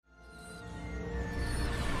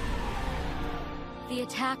The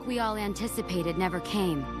attack we all anticipated never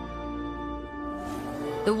came.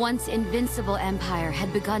 The once invincible empire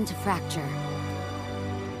had begun to fracture.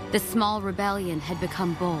 The small rebellion had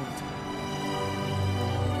become bold.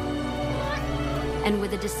 And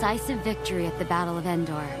with a decisive victory at the Battle of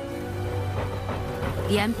Endor,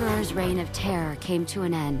 the Emperor's reign of terror came to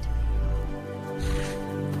an end.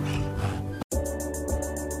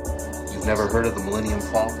 You've never heard of the Millennium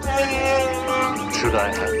Falcon? Should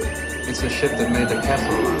I have? It's a ship that made the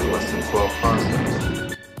Kessel Run in less than 12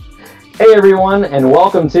 parsecs. Hey everyone, and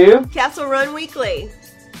welcome to Castle Run Weekly.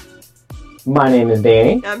 My name is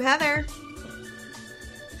Danny. I'm Heather.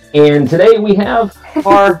 And today we have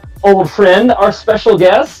our old friend, our special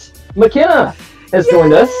guest, McKenna, has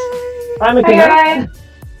joined us. Hi, McKenna.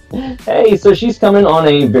 Hi. Hey, so she's coming on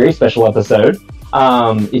a very special episode.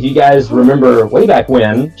 If you guys remember way back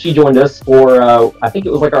when, she joined us for, I think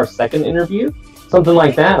it was like our second interview, something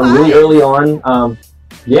like that, really early on.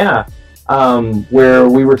 Where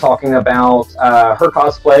we were talking about her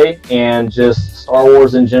cosplay and just Star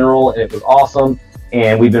Wars in general, and it was awesome.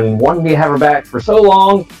 And we've been wanting to have her back for so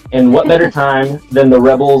long, and what better time than the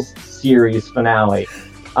Rebels series finale?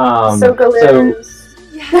 Ahsoka lives.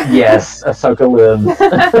 Yes, Ahsoka lives.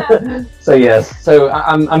 So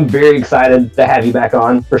I'm very excited to have you back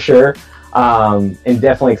on for sure, and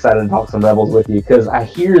definitely excited to talk some Rebels with you because I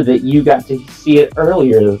hear that you got to see it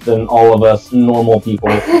earlier than all of us normal people.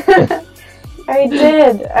 I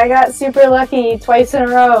did. I got super lucky twice in a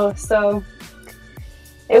row, so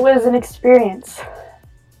it was an experience.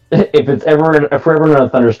 If we're ever in a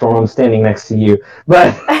thunderstorm, I'm standing next to you.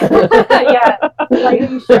 But yeah,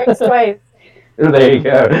 lightning strikes twice. There you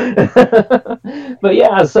go. But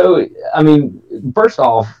yeah, so I mean, first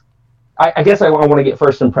off, I guess I want to get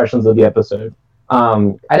first impressions of the episode.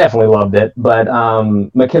 I definitely loved it, but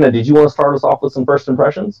McKenna, did you want to start us off with some first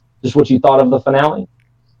impressions? Just what you thought of the finale?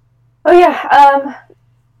 Oh yeah,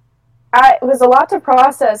 it was a lot to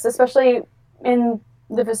process, especially in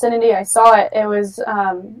the vicinity I saw it. It was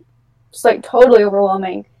just like totally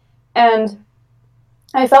overwhelming, and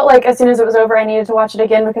I felt like as soon as it was over I needed to watch it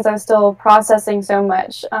again because I was still processing so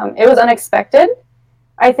much. It was unexpected,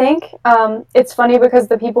 I think. It's funny because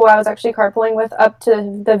the people I was actually carpooling with up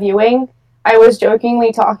to the viewing, I was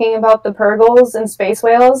jokingly talking about the Purrgils and space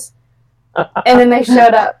whales, and then they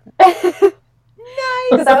showed up.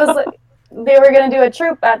 Because I was like, they were going to do a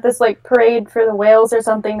troop at this like parade for the whales or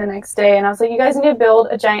something the next day, and I was like, you guys need to build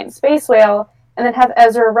a giant space whale and then have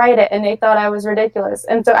Ezra write it, and they thought I was ridiculous.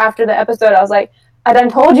 And so after the episode I was like, I done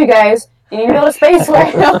told you guys, you need to build a space whale.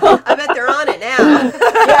 I bet they're on it now.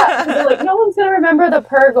 Yeah, they're like, no one's going to remember the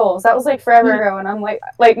Purrgils. That was like forever ago, and I'm like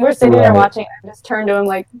we're sitting there watching it, I just turned to him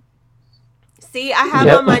like, see, I have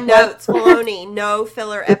on my notes, Filoni, no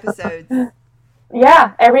filler episodes.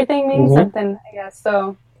 Yeah, everything means something, I guess.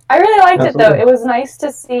 So I really liked it, though. It was nice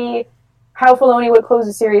to see how Filoni would close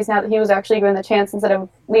the series now that he was actually given the chance instead of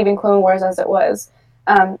leaving Clone Wars as it was.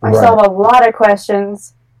 I still have a lot of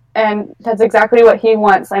questions, and that's exactly what he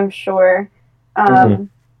wants, I'm sure.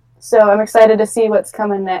 So I'm excited to see what's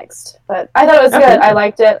coming next. But I thought it was good. I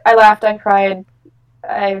liked it. I laughed. I cried.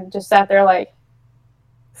 I just sat there like,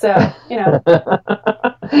 so, you know.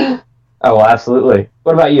 Oh, well, absolutely.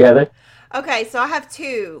 What about you, Heather? Okay, so I have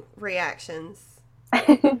two reactions.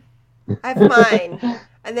 I have mine,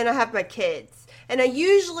 and then I have my kids. And I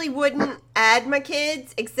usually wouldn't add my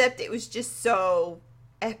kids, except it was just so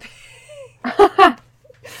epic.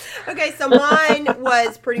 Okay, so mine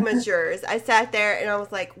was pretty much yours. I sat there and I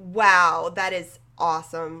was like, wow, that is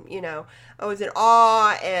awesome. You know, I was in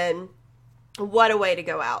awe, and what a way to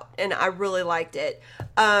go out. And I really liked it.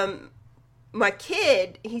 My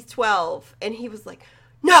kid, he's 12, and he was like,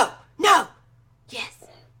 no, yes.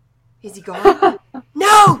 Is he gone?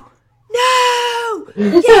 No,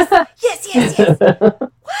 yes. What?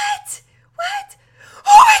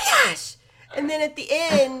 Oh my gosh. And then at the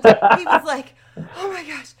end, he was like, oh my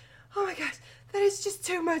gosh, that is just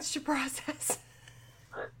too much to process.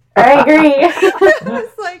 I agree. I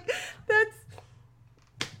was like,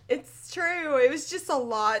 it's true. It was just a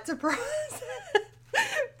lot to process.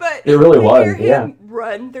 But it really was, hear him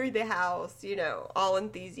run through the house, you know, all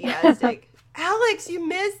enthusiastic. Alex, you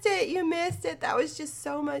missed it. That was just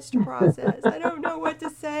so much to process. I don't know what to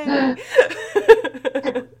say.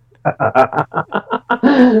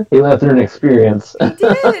 He left it an experience. He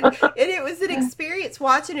did. And it was an experience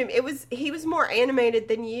watching him. He was more animated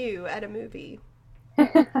than you at a movie.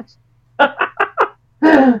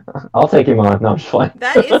 I'll take him on. No, I'm just playing.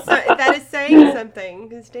 That is saying something,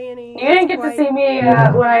 because Danny... You didn't get to see me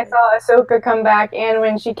when I saw Ahsoka come back and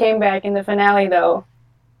when she came back in the finale, though.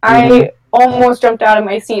 I almost jumped out of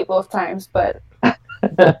my seat both times, but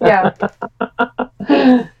Yeah.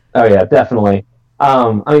 Oh yeah, definitely.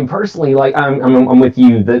 I mean, personally, like I'm with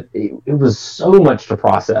you that it was so much to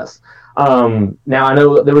process. Now I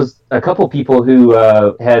know there was a couple people who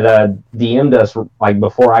had DM'd us like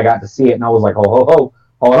before I got to see it, and I was like, oh,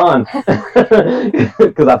 hold on,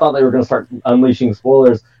 because I thought they were going to start unleashing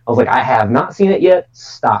spoilers. I was like, I have not seen it yet.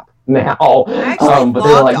 Stop now. I actually But they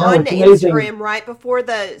were logged like, no, on it's to amazing. Instagram right before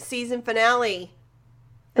the season finale.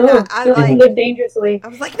 And Ooh, I don't like, live dangerously. I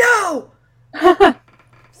was like, no.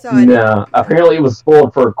 So No, apparently it was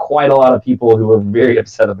spoiled for quite a lot of people who were very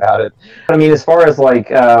upset about it. I mean, as far as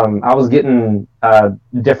like, I was getting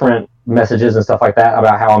different messages and stuff like that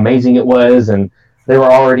about how amazing it was, and they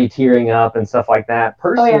were already tearing up and stuff like that.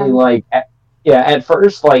 Personally, like, at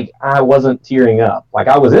first, like, I wasn't tearing up. Like,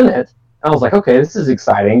 I was in it, and I was like, okay, this is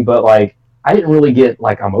exciting, but like, I didn't really get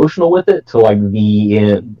like emotional with it till like the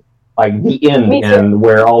end, and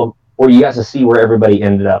where you got to see where everybody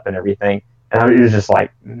ended up and everything. And it was just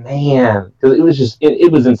like, man, because it was just,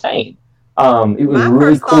 it was insane. It was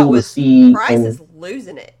really cool to see. Price is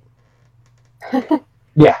losing it.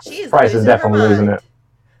 Yeah, She is Price is definitely losing it.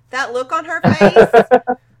 That look on her face.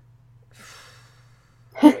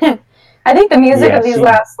 I think the music of these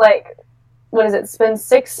last, like, what is it, it's been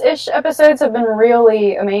 6-ish episodes have been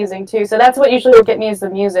really amazing, too. So that's what usually will get me is the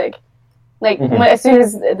music. Like, as soon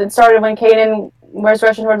as it started, when Kanan was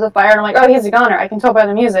rushing towards the fire, and I'm like, oh, he's a goner. I can tell by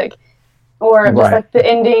the music. Or just like the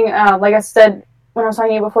ending, like I said when I was talking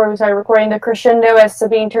to you before we started recording, the crescendo as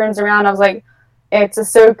Sabine turns around, I was like, it's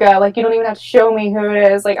Ahsoka. Like, you don't even have to show me who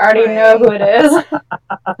it is. Like, I already know who it is.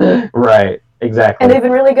 Right, exactly. And they've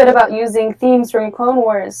been really good about using themes from Clone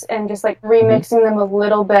Wars and just like remixing them a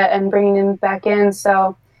little bit and bringing them back in.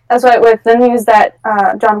 So that's why with the news that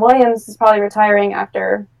John Williams is probably retiring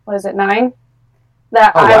after, 9?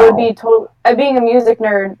 That I would be being a music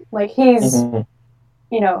nerd, like he's,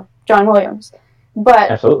 John Williams.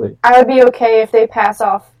 But absolutely, I would be okay if they pass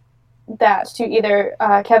off that to either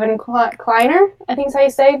Kevin Kleiner, I think is how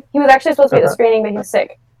you say. He was actually supposed to be at the screening, but he was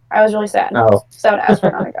sick. I was really sad. So I would ask for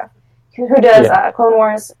an autograph. Who does Clone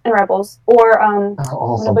Wars and Rebels. Or, I'm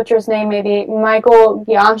going to butcher his name, maybe Michael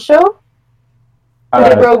Giacchino, who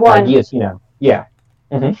did Rogue One. Yeah,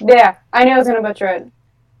 I knew I was going to butcher it.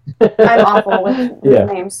 I'm awful with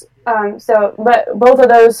names. But both of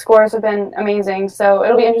those scores have been amazing, so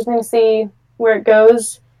it'll be interesting to see where it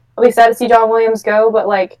goes. I'll be sad to see John Williams go, but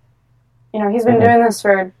like, he's been doing this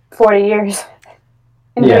for 40 years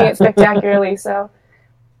and doing it spectacularly, so,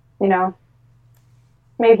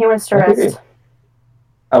 maybe he wants to rest.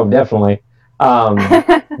 Oh, definitely.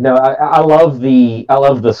 No, I love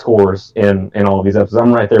the scores in all of these episodes.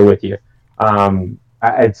 I'm right there with you.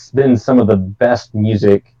 It's been some of the best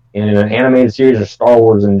music in an animated series or Star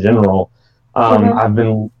Wars in general. I've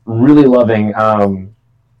been really loving.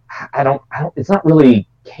 It's not really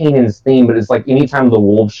Kanan's theme, but it's like anytime the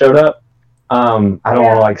wolves showed up. I don't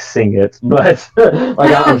want to like sing it, but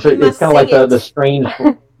like I'm sure it's kind of like the strange.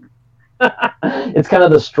 It's kind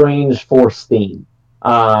of the strange Force theme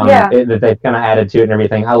that they've kind of added to it and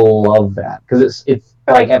everything. I love that because it's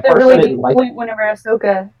like at first really whenever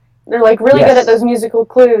Ahsoka. They're like really good at those musical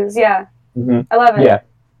clues. Yeah, I love it. Yeah,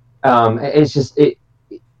 it's just it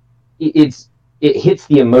hits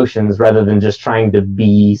the emotions rather than just trying to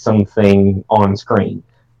be something on screen,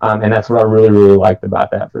 and that's what I really liked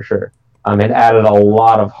about that for sure. It added a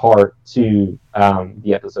lot of heart to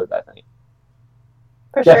the episode. I think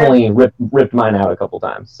for definitely ripped mine out a couple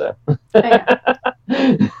times. So, but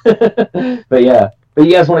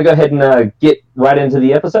you guys want to go ahead and get right into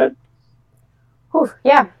the episode? Ooh,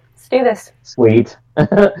 yeah. Do this. Sweet.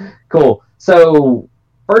 Cool. So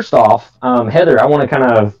first off, Heather, I want to kind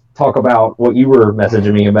of talk about what you were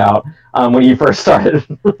messaging me about when you first started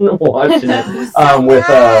watching it with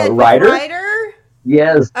Ryder.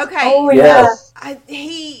 Yes. Okay. Oh, yes.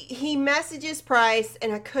 He messages Price,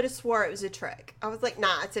 and I could have swore it was a trick. I was like,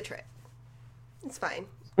 nah, it's a trick. It's fine.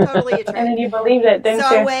 Totally a trick. And then you believed it, didn't you?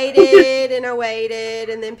 So I waited,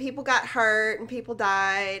 and then people got hurt, and people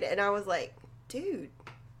died, and I was like, dude.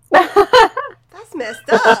 That's messed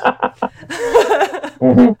up.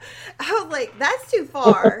 I was like, that's too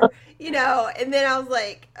far, and then I was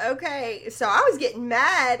like, okay. So I was getting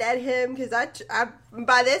mad at him because I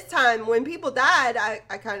by this time when people died,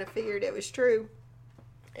 I kind of figured it was true.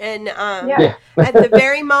 And at the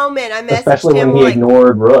very moment I messaged especially him, when he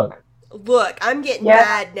ignored Rook. Look, I'm getting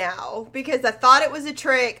mad now because I thought it was a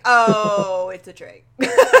trick. Oh, it's a trick.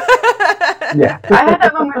 I had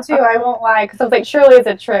that moment too, I won't lie, because I was like, surely it's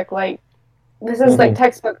a trick. Like, this is like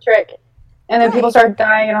textbook trick. And then people started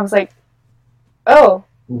dying, and I was like, oh,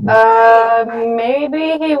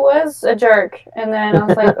 Maybe he was a jerk, and then I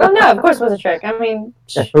was like, oh no, of course it was a trick. I mean,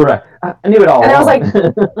 Right. I knew it all. and I was like,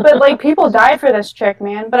 along. but like people died for this trick,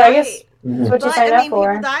 man. But I guess Right. that's what you But, signed I up mean,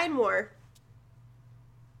 for. people died more.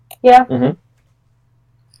 Yeah.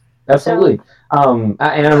 Absolutely. And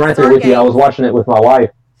I'm right there Star with you. I was Games. watching it with my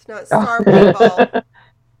wife. It's not star paintball.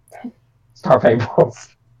 Star paintballs.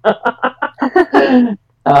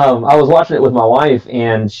 I was watching it with my wife,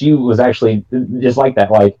 and she was actually just like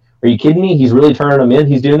that. Like, are you kidding me? He's really turning them in.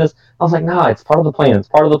 He's doing this. I was like, no, it's part of the plan. It's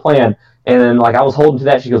part of the plan. And then, like, I was holding to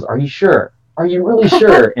that. She goes, are you sure? Are you really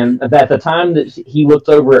sure? And at the time that he looks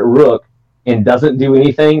over at Rook and doesn't do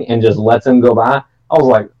anything and just lets him go by, I was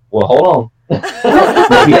like, well, hold on. Maybe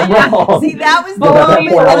I'm wrong. See, that was the But at that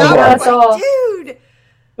moment point, that I was I like, was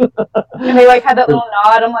like, dude. And they like had that little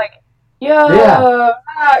nod. I'm like, yo, Yeah. not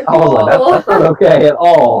I was cool. like, that's not okay at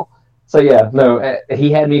all. So yeah, no,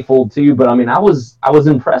 he had me fooled too. But I mean, I was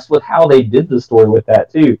impressed with how they did the story with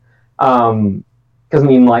that too. Because I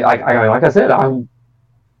mean, like I said,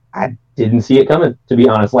 I didn't see it coming, to be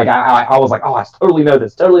honest. Like I was like, oh, I totally know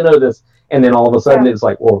this, and then all of a sudden it's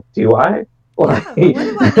like, well, do I? Like, what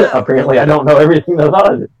do I know? apparently, I don't know everything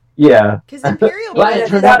about it. Yeah, Because Imperial Well, it Blade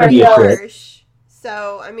turned is out to be a trick. harsh.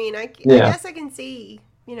 So, I mean, I Yeah. guess I can see,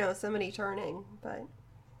 somebody turning, but...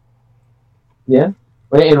 Yeah,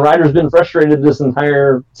 and Ryder's been frustrated this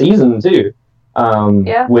entire season too.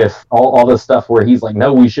 Yeah. With all this stuff where he's like,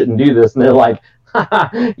 no, we shouldn't do this, and they're like,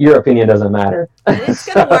 your opinion doesn't matter. And it's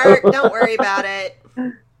going to work. Don't worry about it.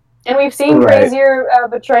 And we've seen Right. crazier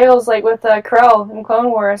betrayals, like with Krell in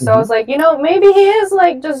Clone Wars. So I was like, maybe he is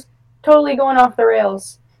like just totally going off the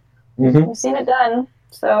rails. Mm-hmm. We've seen it done.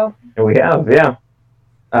 So We have, yeah.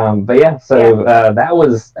 But yeah, so that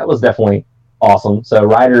was definitely awesome. So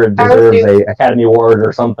Ryder deserves a Academy Award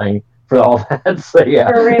or something for all that. So yeah.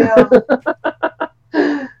 for real.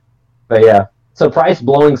 But yeah, so Price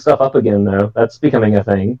blowing stuff up again though, that's becoming a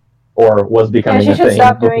thing, or was Yeah, becoming she a should thing.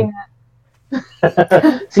 stop doing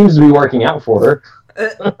that Seems to be working out for her.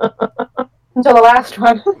 until the last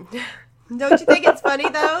one. Don't you think it's funny,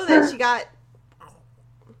 though, that she got...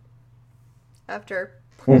 After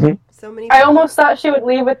Mhm. so many... I almost thought she would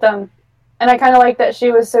leave with them. And I kind of like that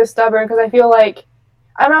she was so stubborn because I feel like,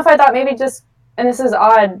 I don't know if I thought maybe just, and this is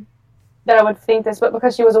odd that I would think this, but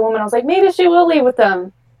because she was a woman, I was like, maybe she will leave with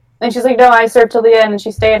them. And she's like, no, I served till the end, and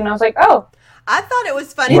she stayed, and I was like, oh. I thought it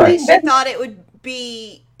was funny Right. that she thought it would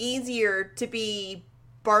be easier to be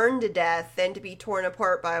burned to death than to be torn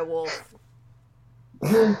apart by a wolf.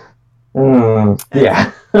 Yeah.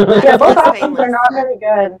 Yeah, both That's options painless. are not very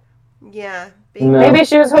good. Yeah. No. Maybe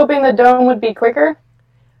she was hoping the dome would be quicker.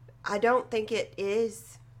 I don't think it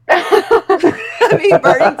is. I mean,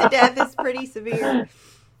 burning to death is pretty severe.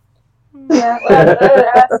 Yeah,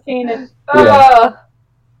 that's Keenan. Yeah.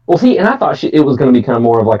 Well, see, and I thought it was going to be kind of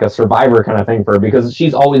more of like a survivor kind of thing for her because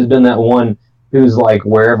she's always been that one who's like,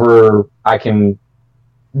 wherever I can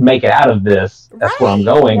make it out of this, that's where I'm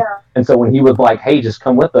going. Yeah. And so when he was like, hey, just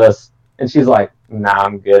come with us, and she's like, nah,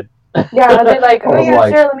 I'm good. Yeah, they're like, I oh was yeah,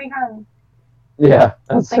 like- sure, let me come. Yeah,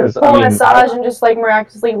 that's Like full massage and just like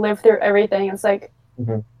miraculously live through everything. It's like,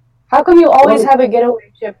 Mhm. how come you always Well- have a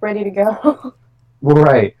getaway ship ready to go?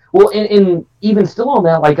 Right. Well, and even still on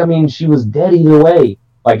that, like, I mean, she was dead either way.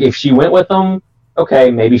 Like, if she went with them,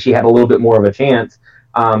 okay, maybe she had a little bit more of a chance.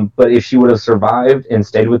 But if she would have survived and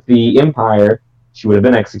stayed with the Empire, she would have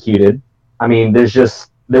been executed. I mean,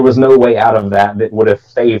 there was no way out of that would have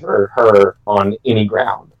favored her on any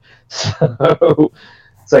ground.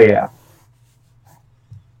 So yeah.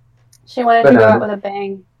 She wanted But to go no. out with a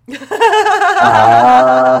bang.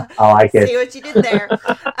 I like it. See what you did there.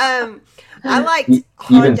 I liked You've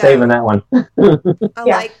Hondo. been saving that one. I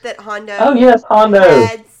Yeah. liked that Hondo Oh, yes, Hondo.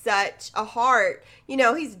 had such a heart.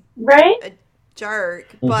 He's Right? a jerk,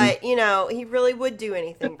 Mm-hmm. but, he really would do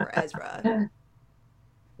anything for Ezra.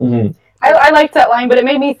 Hmm. I liked that line, but it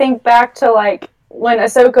made me think back to like when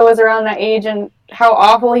Ahsoka was around that age and how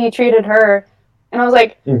awful he treated her. And I was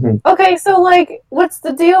like, Hmm. okay, so like, what's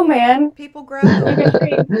the deal, man? People grow.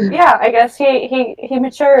 Yeah, I guess he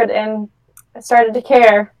matured and started to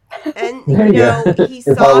care. And, There you go. he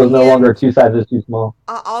His saw heart was no him. longer two sizes too small.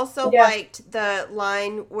 I also Yeah. liked the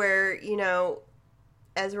line where,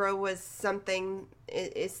 Ezra was something,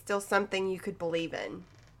 is still something you could believe in.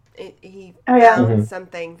 He Oh, yeah. found Mhm.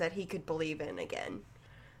 something that he could believe in again.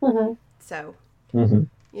 Mm-hmm. So, Hmm.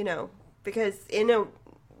 because in a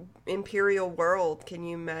imperial world, can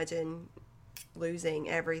you imagine losing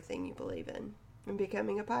everything you believe in and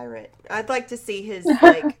becoming a pirate? I'd like to see his,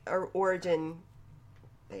 origin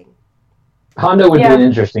thing. Hondo would be Yeah. an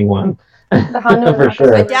interesting one. The Hondo For one.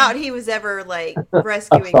 sure. I doubt he was ever like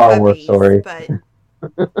rescuing Star Wars puppies, story. but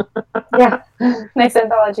Yeah. Next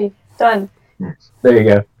anthology. Done. There you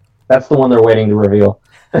go. That's the one they're waiting to reveal.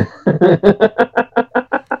 But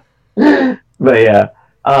yeah.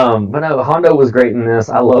 But no, Hondo was great in this.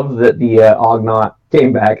 I love that the Ognot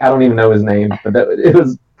came back. I don't even know his name, but it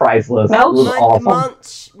was priceless. Melch? It was awesome.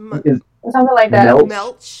 Something like that.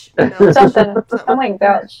 Melch? Melch. Something like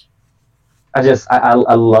Belch. I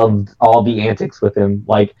loved all the antics with him.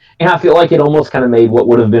 Like, and I feel like it almost kind of made what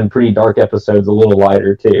would have been pretty dark episodes a little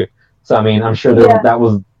lighter too. So I mean, I'm sure that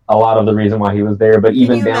was a lot of the reason why he was there. But Can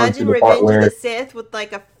even you down to imagine the Revenge part of where the Sith with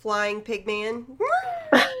like a flying pig man?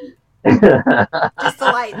 Just to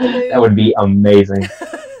lighten the mood. that would be amazing.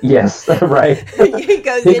 Yes, right. He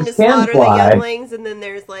goes Pigs in to can slaughter fly. the younglings, and then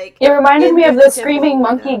there's like It reminded me of the Temple, screaming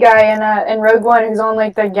monkey yeah. guy in Rogue One who's on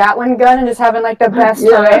like the Gatling gun and just having like the best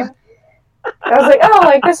Yeah. time. I was like, oh,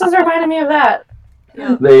 like this is reminding me of that.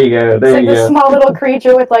 yeah. There you go. It's There like you this go. small little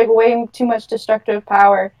creature with like way too much destructive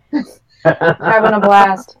power having a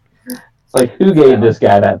blast. It's like, who gave this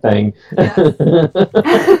guy that thing?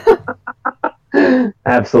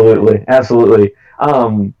 Absolutely, absolutely.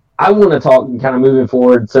 I want to talk kind of moving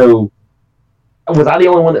forward. So, was I the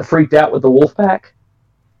only one that freaked out with the wolf pack?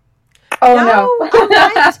 Oh No,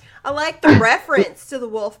 no. I liked the reference to the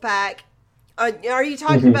wolf pack. Are you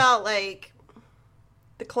talking about like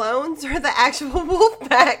the clones or the actual wolf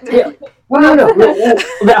pack? Yeah. Well, no.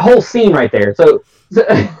 That whole scene right there. So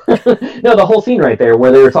no, the whole scene right there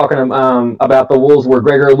where they were talking about the wolves, where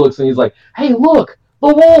Gregor looks and he's like, "Hey, look,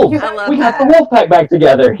 the wolves! I love We got that. the wolf pack back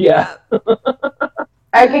together." Yeah.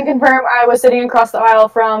 I can confirm I was sitting across the aisle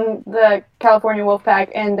from the California wolf pack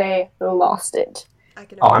and they lost it. I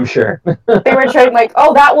can Oh, I'm sure. They were trying like,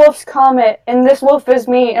 oh, that wolf's Comet and this wolf is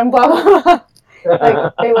me and blah blah blah.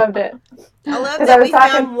 Like they loved it. I love 'Cause that I was we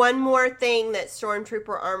found talking- one more thing that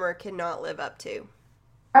Stormtrooper armor cannot live up to.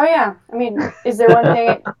 Oh yeah. I mean, is there one thing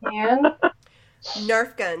it can?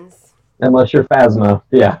 Nerf guns. Unless you're Phasma.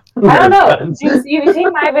 Yeah. I don't know. You've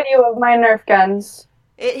seen my video of my Nerf guns.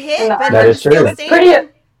 It hit, And but That I'm is true. still It's standing.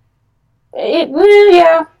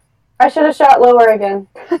 Yeah. I should have shot lower again.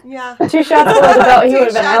 Yeah. 2 shots below the belt, he Two would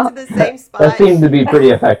have been shots out. at the same spot. That seemed to be pretty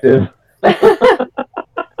effective.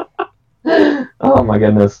 Oh my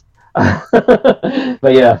goodness.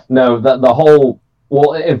 But yeah, no, the whole,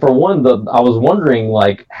 well, and for one, I was wondering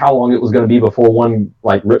like how long it was going to be before one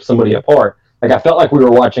like ripped somebody apart. Like I felt like we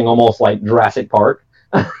were watching almost like Jurassic Park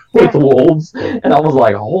with wolves, and I was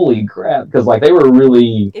like, holy crap, because like they were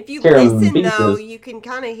really If you tearing listen pieces. though, you can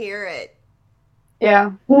kind of hear it.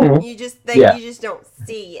 Yeah. Mhm. You just Yeah. you just don't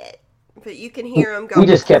see it, but you can hear them go. We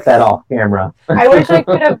just kept that off camera. I wish I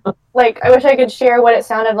could have, I wish I could share what it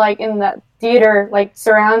sounded like in that theater, like,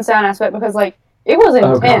 surround sound aspect, because, like, it was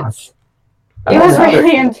Oh, intense. gosh. It was Oh,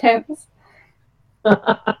 really intense.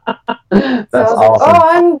 That's So I was awesome. like, oh,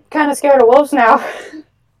 I'm kind of scared of wolves now.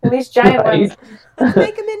 At least giant Right? ones. Let's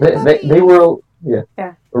make them into They were, yeah.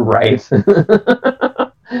 Yeah. Right.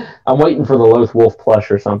 I'm waiting for the Loth Wolf plush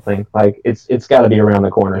or something. Like it's got to be around the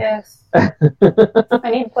corner. Yes. I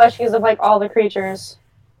need plushies of, like, all the creatures.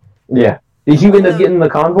 Yeah. Did you end up getting the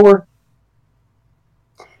Convor?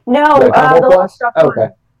 No, The the combo little plus? stuffed one. Okay.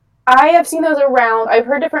 I have seen those around. I've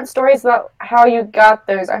heard different stories about how you got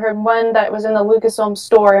those. I heard one that was in the Lucasfilm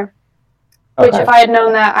store, which Okay. if I had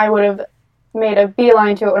known that, I would have made a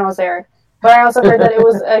beeline to it when I was there. But I also heard that it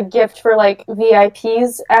was a gift for, like,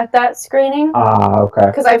 VIPs at that screening. Okay.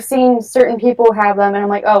 Because I've seen certain people have them, and I'm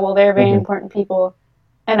like, oh, well, they're very Mhm. important people.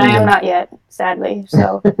 And I Mhm. am not yet, sadly.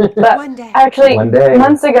 So, but one day. actually, One day.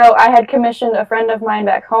 months ago, I had commissioned a friend of mine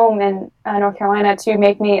back home in North Carolina to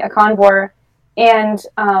make me a Convor, and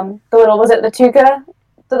the little, was it the Tuca?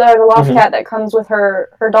 The loft Mhm. cat that comes with her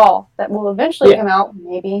doll that will eventually Yeah. come out,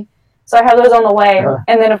 maybe. So I have those on the way. Uh-huh.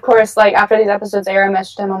 And then, of course, like, after these episodes air, I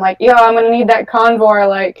messaged him. I'm like, yo, I'm going to need that Convor,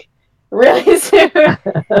 like, really soon.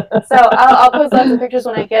 So I'll post lots of pictures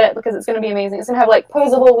when I get it, because it's going to be amazing. It's going to have, like,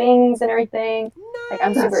 posable wings and everything. Like,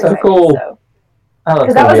 I'm super That's so excited. cool. So. Oh, Because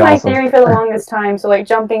that's that gonna was be my awesome. theory for the longest time. So, like,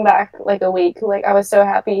 jumping back, like, a week, like, I was so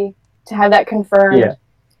happy to have that confirmed. Yeah.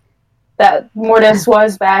 That Mortis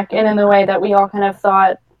was back, and in the way that we all kind of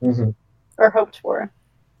thought Mhm. or hoped for.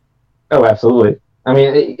 Oh, absolutely. I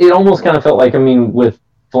mean, it almost kind of felt like, I mean, with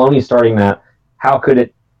Filoni starting that, how could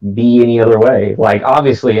it be any other way? Like,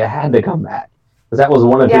 obviously, it had to come back. Because that was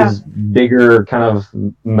one of Yeah. his bigger kind of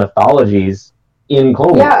mythologies in Clone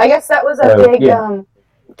Wars. Yeah, I guess that was a So, big yeah.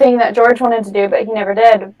 thing that George wanted to do, but he never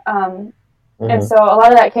did. And Mhm. so a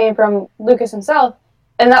lot of that came from Lucas himself.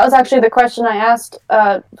 And that was actually the question I asked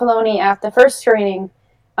Filoni at the first screening.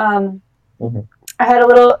 Mhm. I had a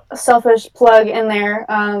little selfish plug in there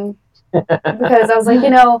because I was like,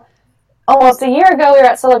 almost a year ago we were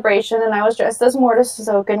at Celebration and I was dressed as Mortis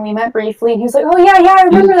Ahsoka and we met briefly and he was like, oh yeah, I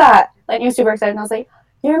remember that. Like, he was super excited and I was like,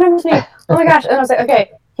 you remember me? Oh my gosh. And I was like,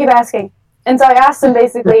 okay, keep asking. And so I asked him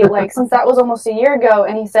basically, like, since that was almost a year ago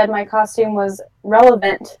and he said my costume was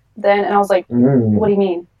relevant then, and I was like, what do you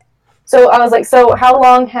mean? So I was like, so how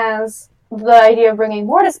long has the idea of bringing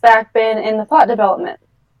Mortis back been in the plot development?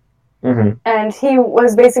 Mm-hmm. And he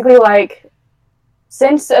was basically like,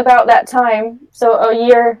 since about that time, so a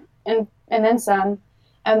year and then some.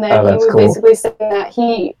 And then he was basically saying that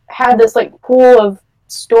he had this like pool of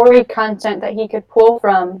story content that he could pull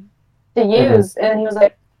from to use, and he was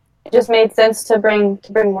like, it just made sense to bring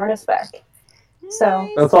Mortis back. So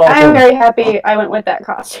that's awesome. I am very happy I went with that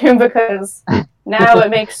costume because now it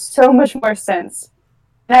makes so much more sense.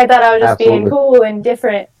 And I thought I was just being cool and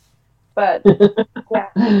different, but yeah,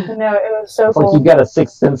 no, it was so cool. Like you got a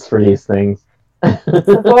sixth sense for these things. Of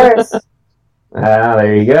course. Ah,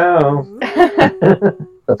 there you go.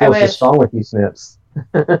 That's what's wrong with you, Snips.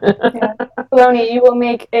 Yeah. Filoni, you will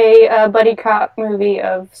make a buddy cop movie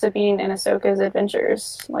of Sabine and Ahsoka's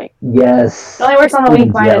adventures. Like, yes. It only works on the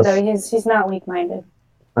weak-minded, though. He's not weak-minded.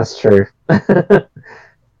 That's true.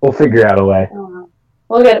 We'll figure out a way. I don't know.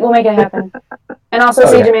 We'll make it happen. And also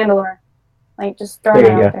Siege of Mandalore. Like, just throw it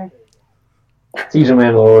out there. Siege of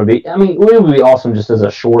Mandalore would be. I mean, it would be awesome just as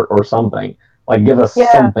a short or something. Like, give us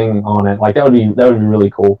something on it. Like, that would be really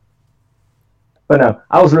cool. But no,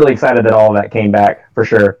 I was really excited that all of that came back for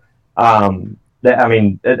sure.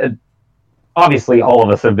 Obviously, all of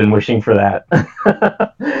us have been wishing for that.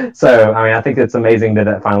 So, I mean, I think it's amazing that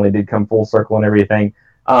it finally did come full circle and everything.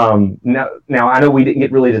 Now, I know we didn't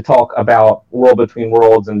get really to talk about World Between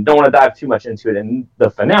Worlds and don't want to dive too much into it in the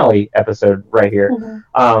finale episode right here.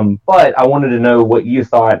 Mm-hmm. But I wanted to know what you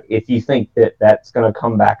thought, if you think that that's going to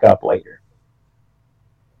come back up later.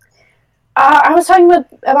 I was talking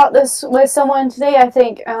about this with someone today, I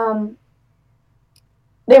think.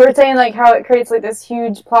 They were saying, like, how it creates, like, this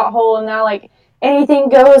huge plot hole and now, like, anything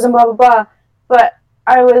goes and blah, blah, blah. But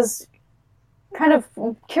I was kind of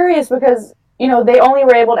curious because, they only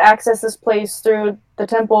were able to access this place through the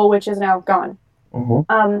temple, which is now gone.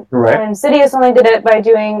 Mm-hmm. Right. And Sidious only did it by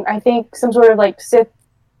doing, I think, some sort of, like, Sith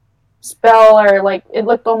spell or, like, it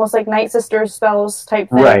looked almost like Night Sister spells type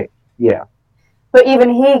thing. Right, yeah. But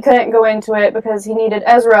even he couldn't go into it because he needed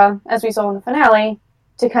Ezra, as we saw in the finale,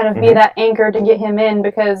 to kind of be that anchor to get him in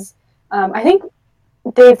because I think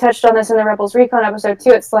Dave touched on this in the Rebels Recon episode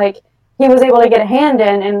too. It's like he was able to get a hand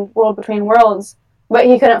in World Between Worlds, but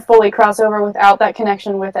he couldn't fully cross over without that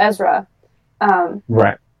connection with Ezra.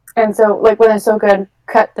 Right. And so, like, when Ahsoka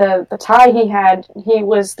cut the tie he had, he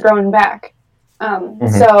was thrown back.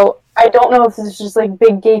 So I don't know if this is just like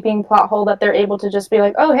big gaping plot hole that they're able to just be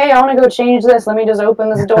like, oh, hey, I want to go change this. Let me just open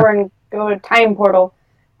this door and go to time portal.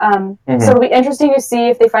 So it'll be interesting to see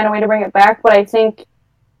if they find a way to bring it back. But I think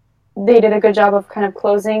they did a good job of kind of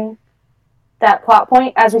closing that plot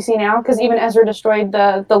point as we see now. Because even Ezra destroyed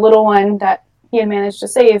the little one that he had managed to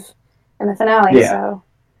save in the finale. Yeah. So.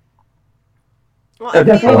 Well, I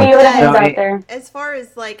maybe Yoda out there. As far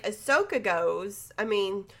as like Ahsoka goes, I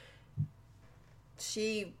mean,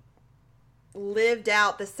 she lived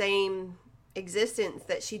out the same existence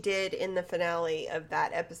that she did in the finale of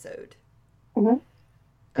that episode. Mm-hmm.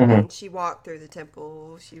 I mean, she walked through the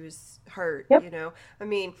temple. She was hurt, I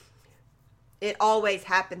mean, it always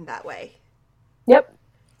happened that way. Yep.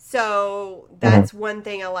 So that's one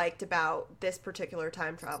thing I liked about this particular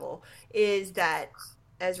time travel is that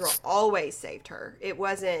Ezra always saved her. It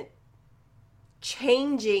wasn't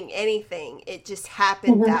changing anything. It just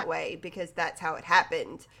happened that way because that's how it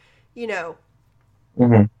happened,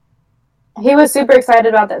 Mm-hmm. He was super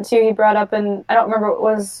excited about that too. He brought up, and I don't remember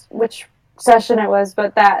which session it was,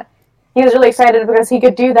 but that he was really excited because he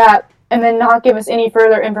could do that and then not give us any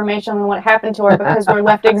further information on what happened to her because we're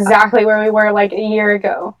left exactly where we were like a year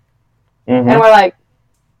ago. And we're like,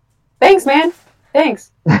 thanks, man.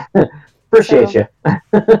 Thanks. Appreciate you.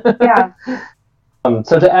 Yeah.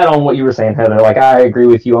 So to add on what you were saying, Heather, like I agree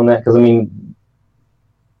with you on that because I mean,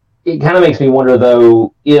 it kind of makes me wonder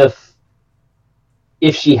though if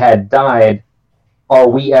she had died, are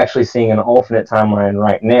we actually seeing an alternate timeline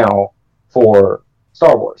right now for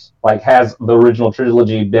Star Wars? Like, has the original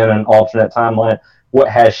trilogy been an alternate timeline? What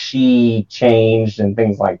has she changed and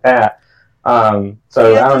things like that? So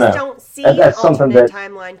I don't know. I don't see an alternate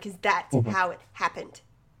timeline because that's how it happened.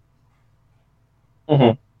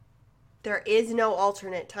 Mm-hmm. There is no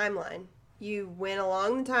alternate timeline. You went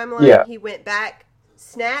along the timeline. He went back,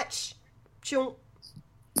 snatch, choom,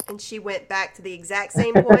 and she went back to the exact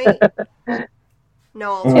same point.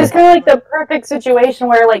 No, Mhm. It's kind of like the perfect situation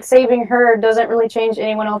where, like, saving her doesn't really change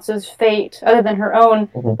anyone else's fate other than her own.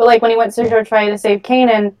 Mhm. But, like, when he went to go try to save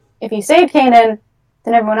Kanan, if he saved Kanan,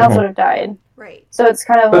 then everyone else Mhm. would have died. right. So it's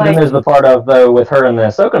kind of But then like, there's the part of, though, with her in the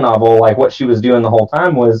Ahsoka novel, like what she was doing the whole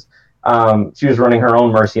time was she was running her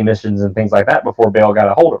own mercy missions and things like that before Bail got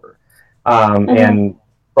a hold of her and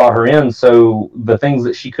brought her in. So the things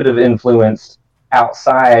that she could have influenced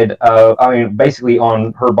outside of, I mean, basically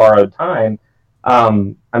on her borrowed time,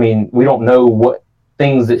 I mean, we don't know what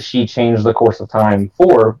things that she changed the course of time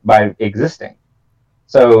for by existing.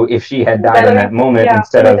 So if she had died in that moment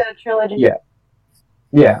instead of, a trilogy. yeah.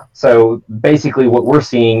 Yeah, so basically what we're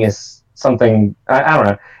seeing is something, I don't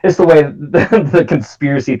know, it's the way, the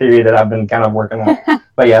conspiracy theory that I've been kind of working on.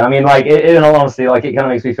 But yeah, I mean, like, in all honesty, like, it kind of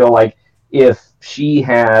makes me feel like if she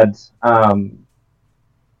had died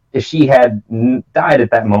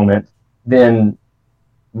at that moment, then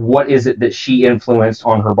what is it that she influenced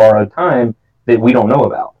on her borrowed time that we don't know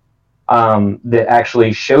about? That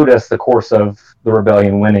actually showed us the course of the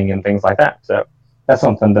rebellion winning and things like that. So that's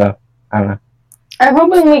something to, I don't know. I'm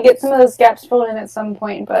hoping we get some of those gaps filled in at some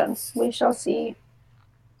point, but we shall see.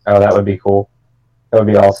 Oh, that would be cool. That would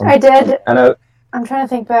be awesome. I did. I know. I'm trying to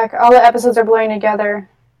think back. All the episodes are blurring together.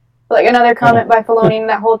 Like, another comment by Filoni in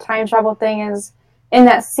that whole time travel thing is, in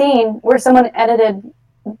that scene where someone edited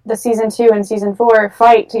the season 2 and season 4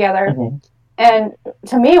 fight together, Mm-hmm. and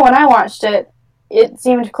to me, when I watched it, it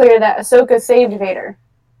seemed clear that Ahsoka saved Vader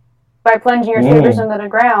by plunging her sabers into the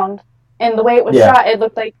ground. And the way it was shot, it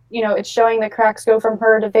looked like, you know, it's showing the cracks go from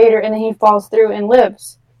her to Vader, and then he falls through and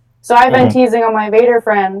lives. So I've been teasing on my Vader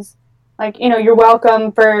friends, like, you know, you're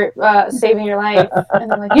welcome for saving your life.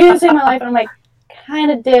 And they're like, you didn't save my life. And I'm like,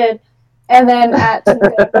 kind of did. And then at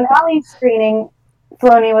the finale screening,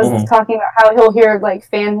 Filoni was talking about how he'll hear, like,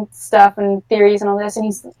 fan stuff and theories and all this,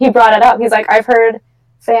 and he brought it up. He's like, I've heard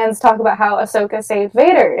fans talk about how Ahsoka saved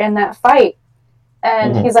Vader in that fight.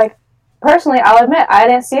 And he's like, personally, I'll admit, I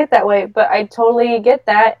didn't see it that way, but I totally get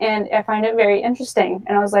that, and I find it very interesting.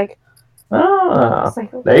 And I was like,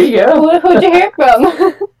 there you go. Who'd you hear from?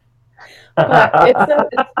 But it's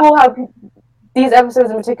cool how these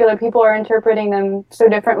episodes in particular, people are interpreting them so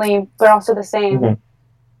differently, but also the same.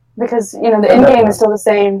 Because, you know, the end game is still the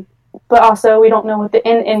same, but also we don't know what the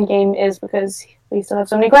end game is because we still have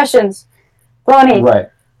so many questions. Filoni. Right.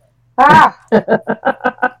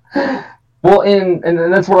 Well, and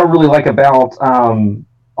that's what I really like about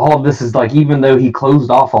all of this is, like, even though he closed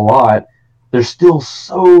off a lot, there's still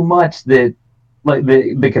so much that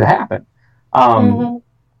could happen.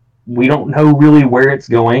 We don't know really where it's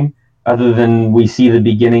going, other than we see the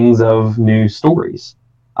beginnings of new stories,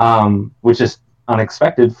 which is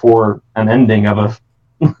unexpected for an ending of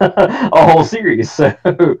a whole series. So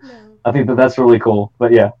I think that's really cool.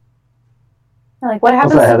 But yeah, like, what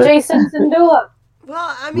happens to Jason Syndulla?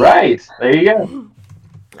 Well, I mean, right, there you go.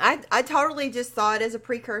 I totally just saw it as a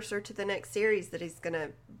precursor to the next series that he's going to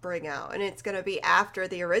bring out. And it's going to be after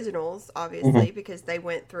the originals, obviously, because they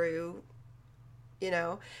went through, you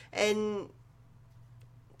know, and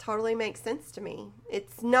totally makes sense to me.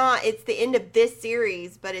 It's the end of this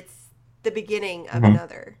series, but it's the beginning of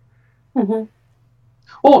another. Well,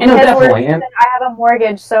 and no, definitely. I have a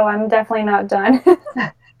mortgage, so I'm definitely not done.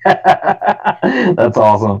 That's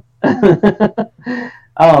awesome.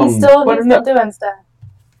 He's still doing stuff.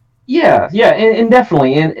 Yeah, and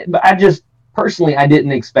definitely. But I just personally, I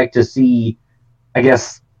didn't expect to see, I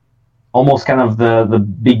guess, almost kind of the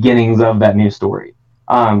beginnings of that new story.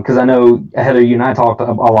 Because I know, Heather, you and I talked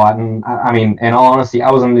a lot, and I mean, in all honesty,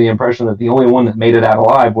 I was under the impression that the only one that made it out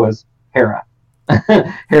alive was Hera.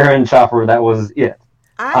 Hera and Chopper, that was it.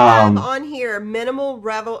 I have on here minimal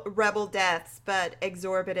rebel deaths, but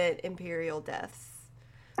exorbitant Imperial deaths.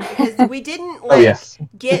 Because we didn't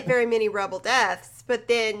get very many rebel deaths, but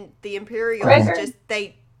then the Imperials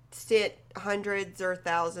they sent hundreds or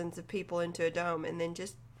thousands of people into a dome and then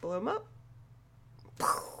just blew them up.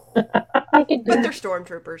 But they're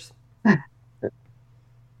stormtroopers.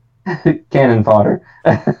 Cannon fodder.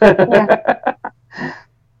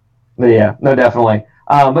 But yeah, no, definitely.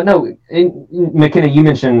 But no, McKenna, you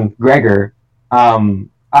mentioned Gregor.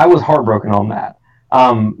 I was heartbroken on that.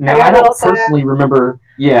 Now, I don't personally remember.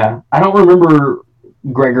 Yeah, I don't remember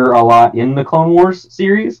Gregor a lot in the Clone Wars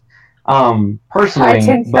series. Personally, I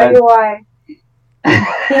can tell you why.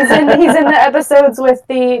 He's in the episodes with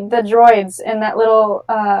the droids and that little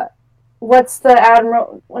what's the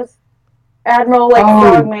Admiral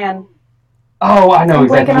Frogman. Oh, I know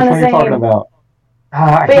exactly what you're talking about.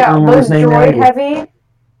 I can't remember his name droid heavy.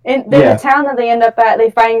 In the town that they end up at,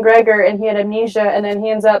 they find Gregor and he had amnesia, and then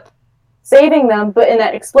he ends up saving them, but in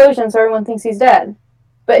that explosion, so everyone thinks he's dead.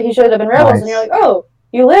 But he showed up in Rebels, and you're like, oh,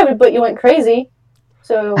 you lived, but you went crazy.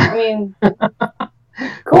 So, I mean, cool.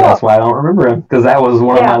 Well, that's why I don't remember him, because that was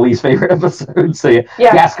one of my least favorite episodes. So yeah,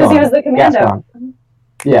 because he was the commando. Gascon.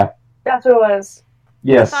 Yeah. That's what it was.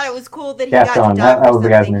 Yes. I thought it was cool that he got to die that for was the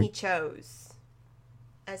guy's something name. he chose.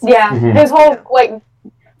 His whole, like,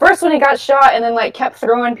 first when he got shot and then, like, kept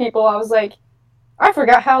throwing people, I was like, I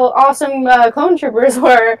forgot how awesome clone troopers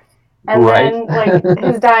were. And then, like,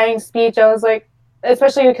 his dying speech, I was like,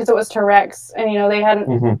 especially because it was to Rex, and, you know, they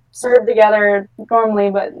hadn't served together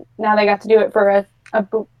normally, but now they got to do it for a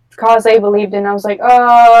cause they believed in. I was like,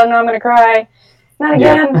 oh, no, I'm going to cry. Not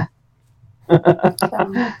again.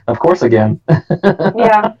 Yeah. Of course again.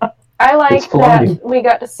 Yeah. I like that we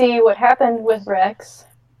got to see what happened with Rex,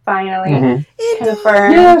 finally.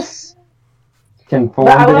 Confirmed. Yes. Confirmed.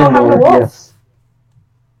 But I don't know what happened to Wolf. Yes.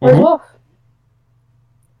 Where's Wolf?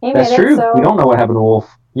 That's true. So... We don't know what happened to Wolf.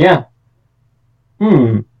 Yeah.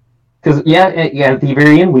 Because, at the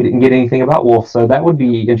very end, we didn't get anything about Wolf, so that would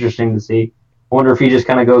be interesting to see. I wonder if he just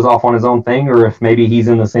kind of goes off on his own thing, or if maybe he's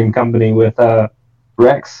in the same company with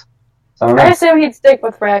Rex. So I don't know. I assume he'd stick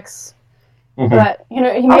with Rex. But, you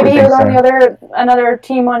know, maybe he was on another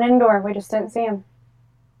team on Endor. We just didn't see him.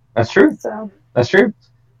 That's true. So. That's true.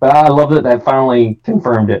 But I love that finally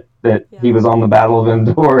confirmed it, that he was on the Battle of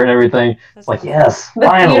Endor and everything. It's like, yes,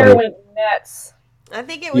 finally. The theater went nuts. I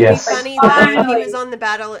think it would be funny though if he was on the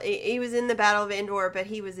battle. He was in the Battle of Endor, but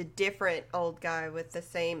he was a different old guy with the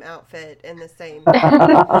same outfit and the same.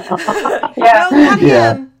 Yeah, no, not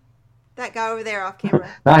him. That guy over there off camera.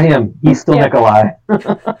 Not him. He's still Nikolai.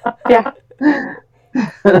 Yeah.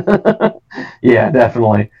 Yeah,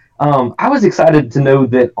 definitely. I was excited to know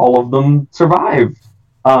that all of them survived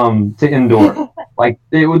to Endor. Like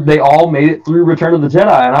they all made it through Return of the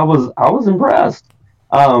Jedi, and I was impressed.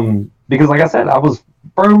 Because, like I said, I was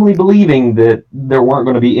firmly believing that there weren't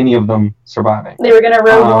going to be any of them surviving. They were going to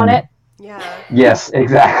rogue on it. Yeah. Yes,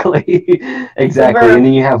 exactly, exactly. And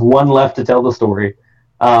then you have one left to tell the story.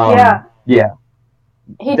 Yeah.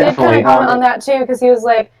 He did kind of comment on that too, because he was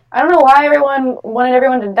like, I don't know why everyone wanted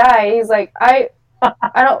everyone to die. He's like, I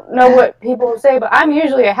don't know what people say, but I'm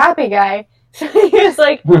usually a happy guy. So he was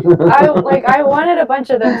like, I wanted a bunch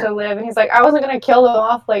of them to live, and he's like, I wasn't going to kill them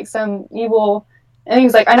off like some evil. And he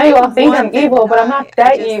was like, I know you all think I'm evil, but I'm not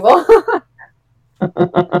that evil.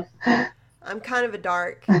 I'm kind of a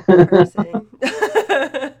dark person.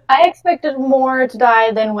 I expected more to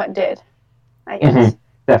die than what did, I guess.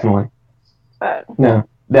 Definitely. But no,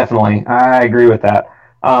 definitely. I agree with that.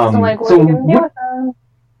 So like, what are you going to do with them?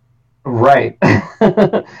 Right.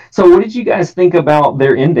 So what did you guys think about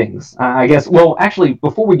their endings? I guess, well, actually,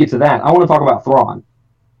 before we get to that, I want to talk about Thrawn.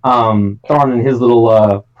 Thrawn and his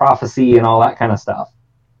little prophecy and all that kind of stuff.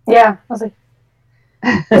 Yeah, I was like,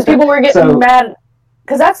 because people were getting mad,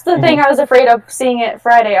 because that's the thing I was afraid of seeing it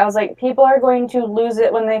Friday. I was like, people are going to lose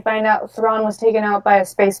it when they find out Thrawn was taken out by a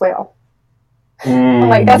space whale. I'm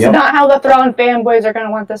like, that's not how the Thrawn fanboys are going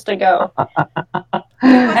to want this to go.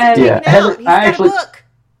 And He's got a book.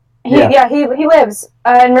 He lives.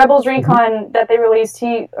 In Rebels Recon that they released,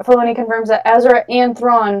 Filoni confirms that Ezra and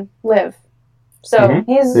Thrawn live. So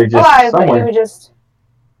he's alive, but he was just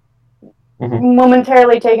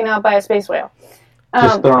momentarily taken out by a space whale.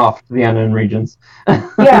 Just thrown off to the unknown regions.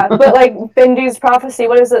 Yeah, but like Bendu's prophecy,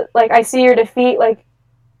 what is it? Like, I see your defeat, like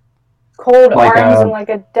cold arms and like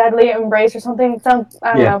a deadly embrace or something. I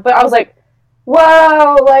don't know. But I was like,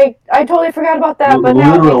 whoa, like I totally forgot about that, but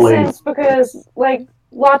now it makes sense because like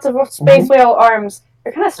lots of space whale arms.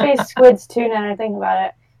 They're kind of space squids too now that I think about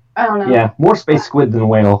it. I don't know. Yeah, more space squid than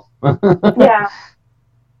whale. Yeah.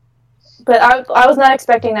 But I was not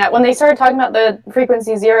expecting that. When they started talking about the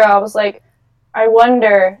frequency 0, I was like, I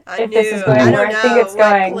wonder if this is going where I think it's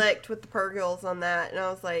going. I clicked with the Purgils on that, and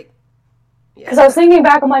I was like, because I was thinking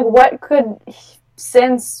back, I'm like, what could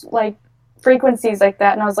sense like frequencies like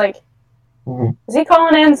that? And I was like, is he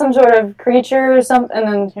calling in some sort of creature or something? And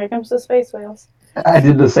then here comes the space whales. I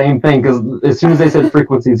did the same thing, because as soon as they said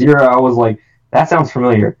frequency 0, I was like, that sounds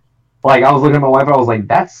familiar. Like, I was looking at my wife, and I was like,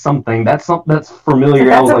 that's something. That's familiar.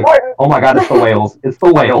 That's I was important. like, oh my god, it's the whales. It's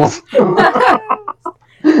the whales.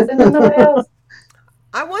 The whales.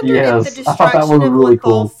 I wonder if the destruction of really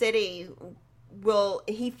Lothal City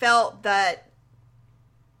he felt that,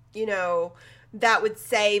 you know, that would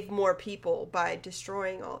save more people by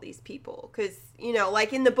destroying all these people. Because, you know,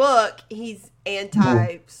 like in the book, he's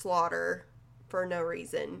anti-slaughter for no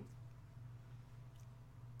reason.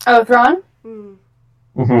 Oh, Thrawn?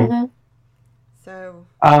 So.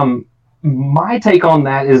 My take on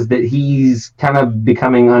that is that he's kind of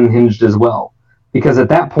becoming unhinged as well. because at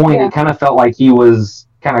that point it kind of felt like he was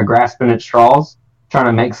kind of grasping at straws, trying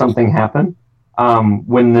to make something happen.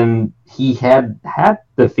 When then he had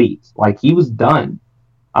defeat, like he was done,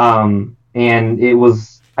 and it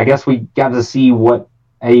was. I guess we got to see what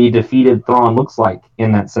a defeated Thrawn looks like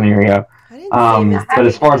in that scenario. I didn't see him as But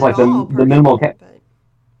as far as like the minimal,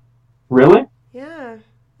 really, yeah,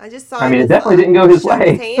 I just saw. I mean, him it as, definitely didn't go his showed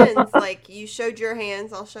way. His hands, like you showed your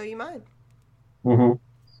hands, I'll show you mine. Mm-hmm.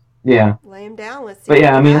 Yeah. Lay him down. Let's see. But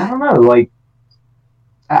yeah, I mean, I don't know. Like,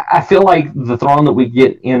 I feel like the Thrawn that we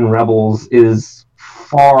get in Rebels is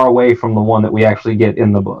far away from the one that we actually get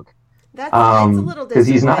in the book. That's a little because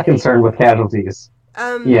he's not concerned with casualties.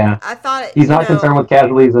 Yeah, I thought he's not concerned with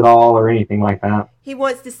casualties at all or anything like that. He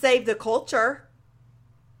wants to save the culture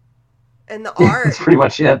and the art. That's pretty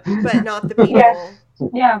much it. But not the people.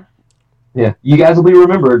 Yeah. Yeah, you guys will be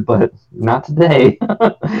remembered, but not today.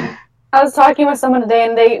 I was talking with someone today,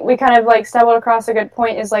 and we kind of like stumbled across a good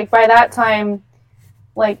point. Is like by that time,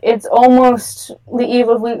 like it's almost the eve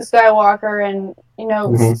of Luke Skywalker, and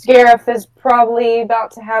Scarif is probably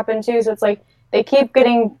about to happen too. So it's like they keep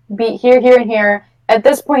getting beat here, here, and here. At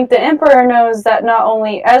this point, the Emperor knows that not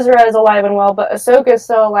only Ezra is alive and well, but Ahsoka is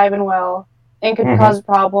still alive and well, and could cause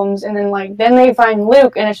problems. And then they find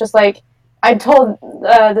Luke, and it's just like I told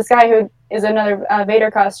this guy who is another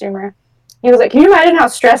Vader costumer. He was like, "Can you imagine how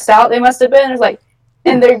stressed out they must have been?" It's like,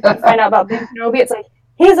 and they find out about Ben Kenobi. It's like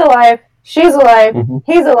he's alive, she's alive,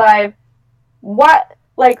 he's alive. What?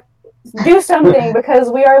 Like, do something because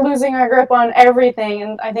we are losing our grip on everything.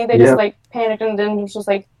 And I think they just like panicked and then just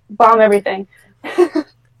like bomb everything.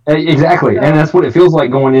 Exactly, and that's what it feels like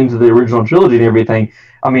going into the original trilogy and everything.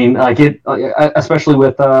 I mean, like it, especially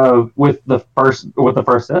with the first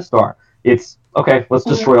Death Star. It's okay. Let's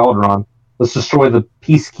destroy Alderaan. Let's destroy the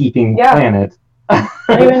peacekeeping planet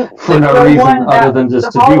for no reason other than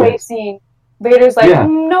just to do it. Scene. Vader's like,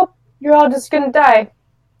 nope, you're all just gonna die.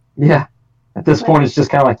 Yeah. At this point, it's just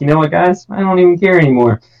kind of like, you know what, guys? I don't even care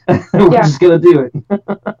anymore. We're just gonna do it.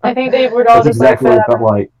 I think they would all That's just exactly what it felt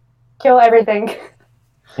like. Kill everything.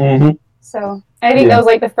 So I think that was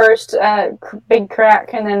like the first big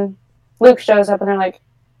crack, and then Luke shows up, and they're like,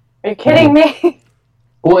 "Are you kidding me?"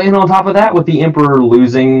 Well, and on top of that, with the Emperor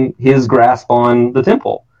losing his grasp on the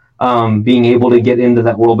temple, being able to get into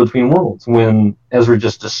that world between worlds when Ezra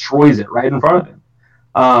just destroys it right in front of him.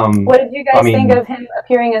 What did you guys think of him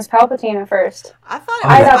appearing as Palpatine at first? I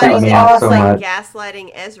thought it was awesome. Like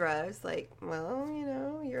gaslighting Ezra. I was like, well,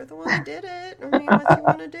 you're the one who did it. I mean, what do you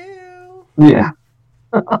want to do? Yeah.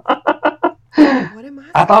 What am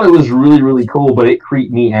I thought it was really, really cool, but it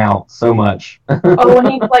creeped me out so much. When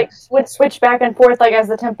he would switch back and forth as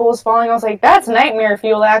the temple was falling, I was like, that's nightmare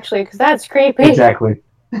fuel actually, because that's creepy. Exactly.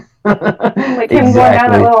 Like him going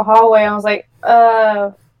down that little hallway, I was like,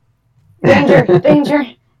 danger.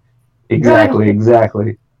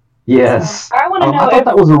 Exactly. Yes. So, I want to know. I thought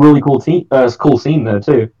that was a really cool scene though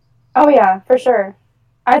too. Oh yeah, for sure.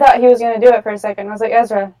 I thought he was going to do it for a second. I was like,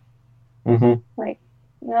 Ezra.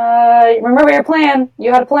 Like, remember your plan.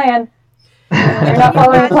 You had a plan. You're not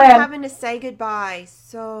following the plan. Having to say goodbye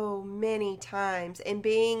so many times and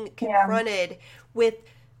being confronted with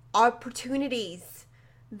opportunities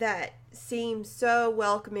that seem so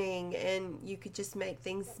welcoming, and you could just make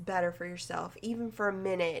things better for yourself, even for a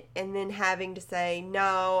minute, and then having to say,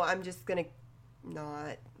 no, I'm just going to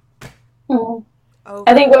not.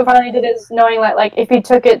 I think what finally did is knowing that, like, if he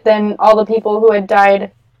took it, then all the people who had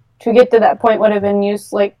died to get to that point would have been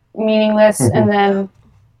meaningless, and then,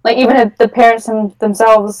 like, even if the parents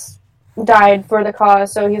themselves died for the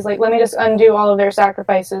cause, so he's like, let me just undo all of their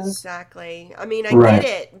sacrifices. Exactly. I mean, I get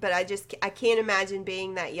it, but I can't imagine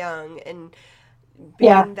being that young and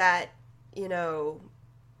being that,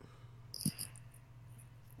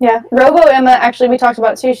 Yeah, Robo Emma, actually, we talked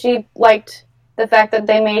about, too, she liked the fact that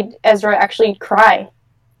they made Ezra actually cry.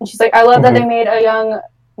 And she's like, I love that they made a young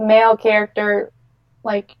male character,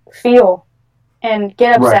 feel and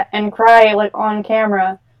get upset and cry, on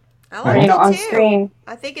camera. On screen.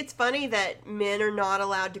 I think it's funny that men are not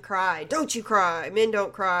allowed to cry. Don't you cry. Men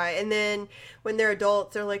don't cry. And then when they're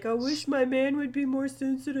adults, they're like, I wish my man would be more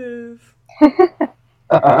sensitive.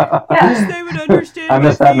 I wish they would understand. I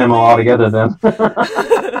missed that memo altogether then.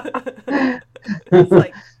 It's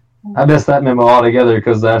like, I missed that memo altogether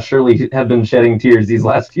because Shirley had been shedding tears these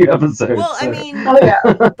last few episodes. Well, so. I mean,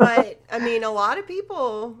 but I mean, a lot of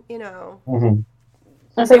people, And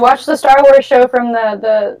so watch the Star Wars show from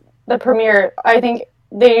the premiere. I think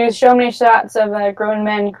they used so many shots of grown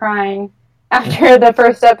men crying after the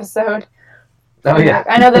first episode. Oh yeah.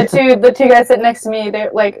 I know the two guys sitting next to me.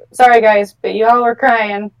 They're like, "Sorry guys, but you all were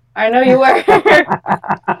crying." I know you were.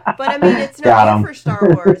 But I mean, it's Got not 'em. new for Star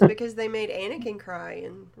Wars because they made Anakin cry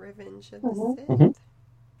in Revenge of the Sith. Mhm.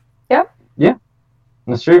 Yep,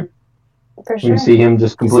 That's true. for We sure. see him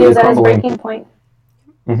just He completely was at his crumbling. breaking point.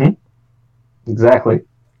 Exactly.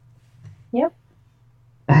 Yep.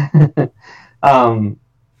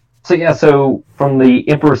 So from the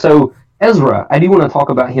Emperor, so Ezra, I do want to talk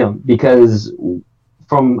about him because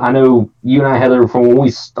I know you and I, Heather, from when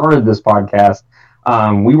we started this podcast,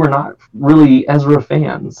 we were not really Ezra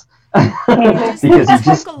fans because he It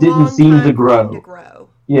just took a didn't long seem time to for him grow. to grow.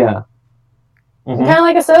 Yeah. Mhm. Kind of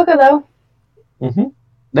like Ahsoka, though.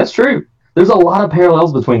 That's true. There's a lot of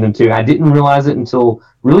parallels between them two. I didn't realize it until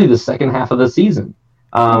really the second half of the season,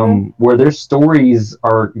 where their stories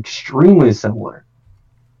are extremely similar.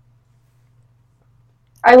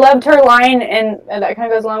 I loved her line, and that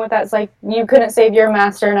kind of goes along with that. It's like, you couldn't save your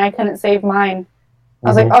master, and I couldn't save mine. I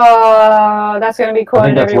was like, oh, that's going to be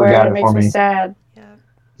quoted that's what everywhere, got and it it makes for me me. sad. Yeah,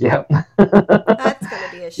 Yep. that's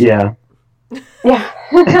gonna be a shit. Yeah. Yeah.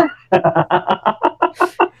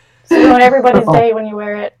 It's ruin everybody's day when you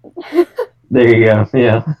wear it. There you go.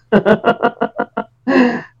 Yeah.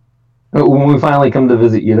 When we finally come to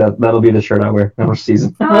visit you, that'll be the shirt I wear next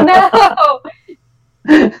season. Oh, no!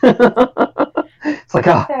 It's like,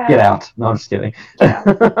 get out. No, I'm just kidding.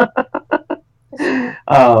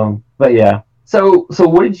 But yeah. So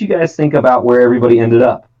what did you guys think about where everybody ended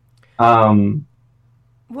up?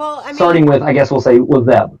 Well, I mean, Starting with, I guess we'll say, with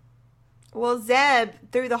Zeb. well, Zeb,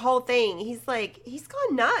 through the whole thing, he's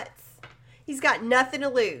gone nuts. He's got nothing to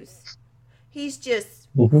lose. He's just,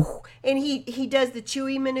 and he does the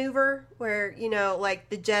Chewie maneuver where, like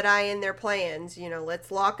the Jedi and their plans,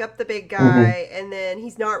 let's lock up the big guy, and then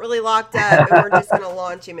he's not really locked up, and we're just going to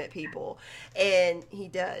launch him at people. And he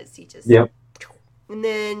does. He just, Yep. And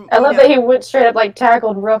then, I love that he went straight up, like,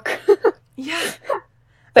 tackled Rook. yeah.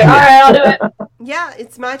 Like, all right, I'll do it. Yeah,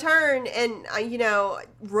 it's my turn. And,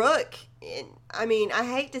 Rook, I mean, I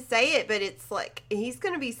hate to say it, but it's like, he's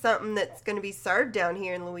going to be something that's going to be served down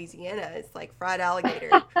here in Louisiana. It's like fried alligator.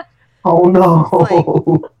 Oh, no.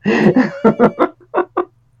 Oh,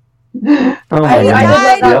 my I God. did love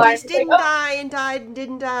that He line. just didn't die and died and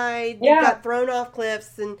didn't die. Yeah. He got thrown off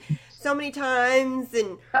cliffs and so many times.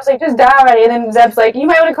 And I was like, just die already. And then Zeb's like, you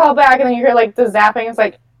might want to call back. And then you hear, like, the zapping. It's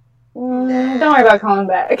like, don't worry about calling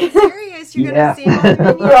back. serious, you're Yeah. going to see him on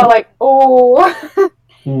the We're all menu. like, oh.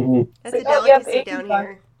 Mhm. That's a Like, oh, yep, delicacy he's down gone.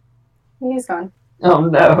 here. He's gone. Oh,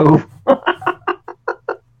 no.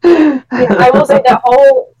 Yeah, I will say that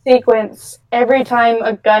whole sequence, every time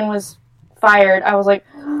a gun was fired, I was like,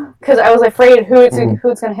 because I was afraid who it's going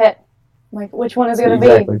to hit. I'm like, which one is it going to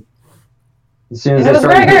Exactly. As soon as And it it was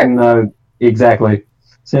started Gregor. hitting, exactly.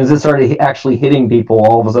 As soon as it started actually hitting people,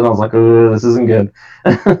 all of a sudden I was like, oh, this isn't good.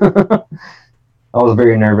 I was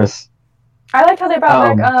very nervous. I liked how they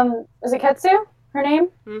brought back, is it Ketsu, her name?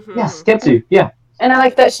 Mm-hmm. Yes, Ketsu, yeah. And I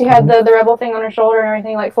like that she had the rebel thing on her shoulder and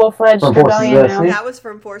everything, like full-fledged From Forces of rebellion now. Destiny. That was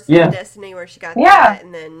from Forces Yeah. of Destiny where she got Yeah. that,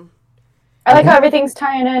 and then I like how everything's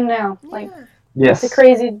tying in now, like Yes. to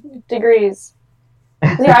crazy degrees.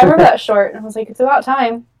 Yeah, I remember that short, and I was like, it's about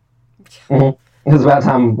time. It was about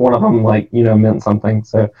time one of them, meant something.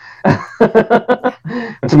 So, to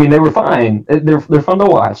me, they were fine. They're fun to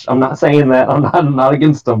watch. I'm not saying that. I'm not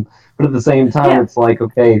against them. But at the same time, It's like,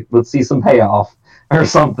 okay, let's see some payoff or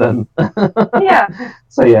something. Yeah.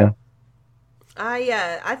 So yeah.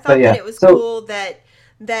 I thought yeah, that it was so- cool that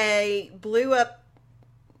they blew up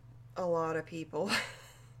a lot of people.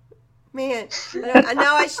 Man, I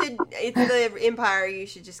know I should. It's the Empire. You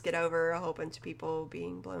should just get over a whole bunch of people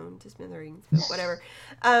being blown to smithereens, but whatever.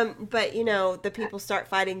 But the people start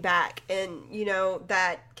fighting back, and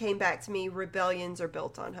that came back to me. Rebellions are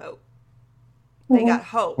built on hope. They got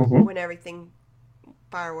hope when everything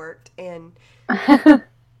fireworked, and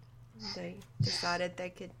they decided they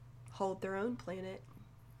could hold their own planet.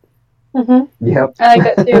 Yep. I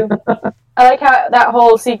like that too. I like how that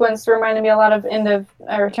whole sequence reminded me a lot of End of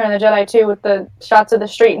Return of the Jedi too, with the shots of the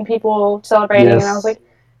street and people celebrating, Yes. and I was like,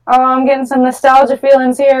 oh, I'm getting some nostalgia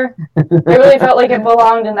feelings here. It really felt like it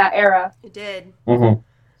belonged in that era. It did. Mm-hmm.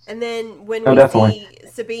 And then when Oh, we definitely. see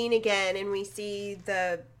Sabine again and we see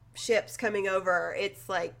the ships coming over, it's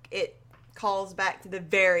like it calls back to the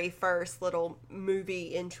very first little movie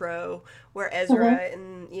intro where Ezra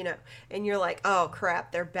and and you're like, oh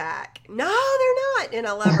crap, they're back. No, they're not. And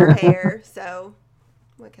I love her hair, so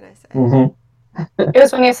what can I say? Mm-hmm. It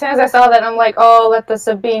was funny, as soon as I saw that, I'm like, oh, let the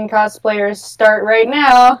Sabine cosplayers start right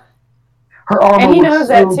now. Her armor And he was knows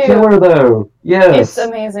so that, too. killer, though. Yes. It's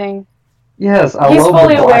amazing. Yes, I He's love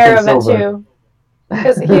fully the black aware and of it silver. too.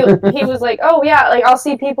 Because he was like, oh yeah, like I'll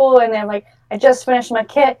see people and they're like, I just finished my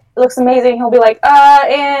kit. It looks amazing. He'll be like,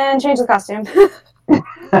 and change the costume. He's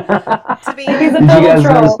a Did you guys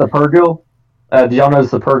troll. notice the Purrgil? Did y'all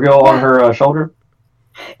notice the Purrgil on her shoulder?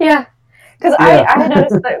 Yeah. Because I had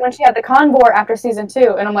noticed that when she had the Convor after season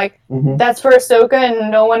 2, and I'm like, that's for Ahsoka,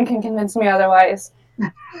 and no one can convince me otherwise. So,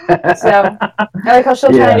 I like how she'll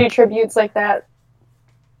try to do tributes like that.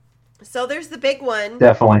 So there's the big one.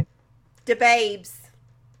 Definitely. The babes.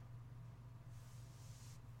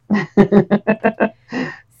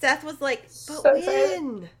 Seth was like, but So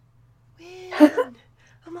when? When?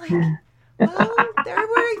 I'm like, well, there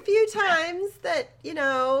were a few times that, you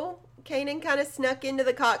know, Kanan kind of snuck into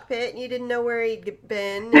the cockpit and you didn't know where he'd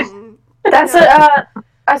been. And, That's it.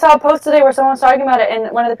 I saw a post today where someone was talking about it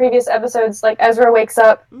in one of the previous episodes. Like, Ezra wakes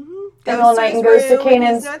up in the middle of the night and goes to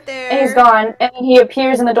Kanan's, and he's gone. And he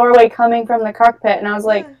appears in the doorway coming from the cockpit. And I was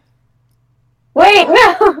like, wait,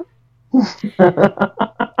 no!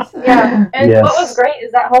 Yeah. And what was great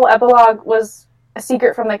is that whole epilogue was a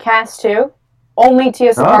secret from the cast, too. Only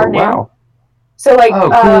Tia Safar knew. Wow. So, like,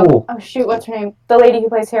 cool. oh, shoot, what's her name? The lady who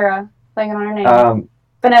plays Hera. Blanking on her name.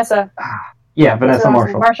 Vanessa. Yeah, Vanessa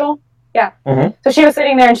Marshall. Marshall? Yeah. Mm-hmm. So she was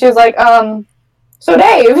sitting there and she was like, so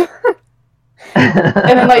Dave.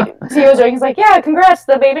 And then, like, Tia was joking. He's like, yeah, congrats.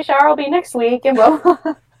 The baby shower will be next week. And blah, blah,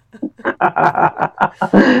 blah.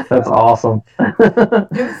 That's awesome. It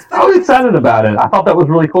was I was excited about it. I thought that was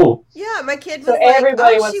really cool. Yeah, my kid was So like,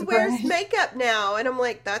 everybody oh, was she wears surprised. makeup now. And I'm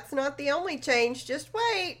like, that's not the only change. Just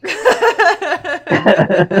wait.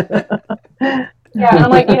 Yeah, and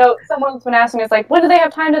I'm like, you know, someone's been asking me, it's like, when do they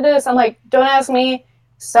have time to do this? I'm like, don't ask me.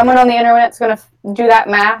 Someone on the internet's going to do that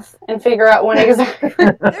math and figure out when exactly.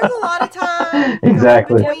 There's a lot of time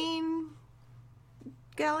Exactly. between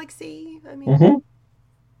Galaxy. I mean,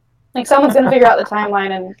 Like, someone's going to figure out the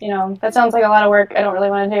timeline, and, you know, that sounds like a lot of work I don't really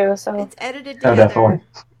want to do, so. it's edited Oh, together. definitely.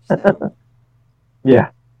 So. Yeah.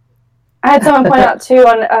 I had someone point out, too,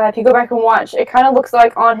 on if you go back and watch, it kind of looks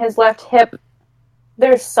like on his left hip,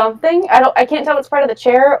 there's something. I can't tell if it's part of the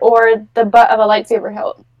chair or the butt of a lightsaber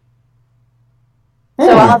hilt. So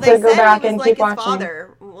I'll have They to go said back he was and like keep his watching.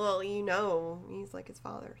 father. Well, you know, he's like his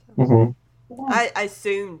father. So. Mm-hmm. I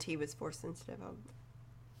assumed he was force sensitive.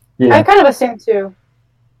 Yeah. I kind of assumed, too.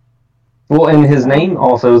 Well, and his name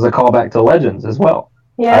also is a callback to Legends as well.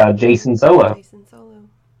 Yeah. Jason Solo. Jason Solo.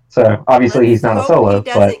 So obviously he's not a Let's Solo, hope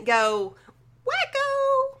he doesn't go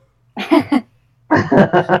wacko.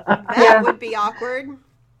 That Yeah. would be awkward.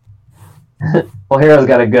 well, Hera's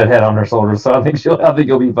got a good head on her shoulders, so I think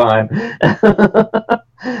you'll be fine.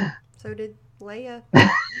 So did Leia.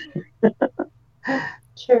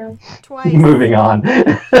 True. Twice. Moving on.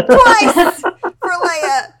 Twice for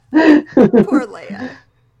Leia. Poor Leia.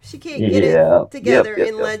 She can't get Yeah. it together Yep.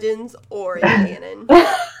 in Legends or in canon.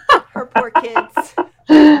 Her poor kids.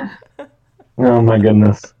 Oh my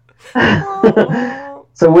goodness. Oh,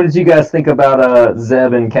 So what did you guys think about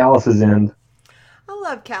Zeb and Callus's end? I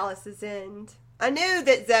love Callus's end. I knew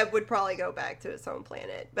that Zeb would probably go back to his home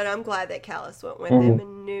planet, but I'm glad that Callus went with him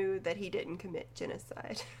and knew that he didn't commit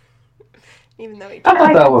genocide. Even though he I tried.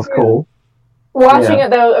 thought that was cool. Watching it,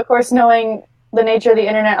 though, of course, knowing the nature of the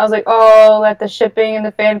internet, I was like, oh, let the shipping and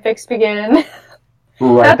the fanfics begin.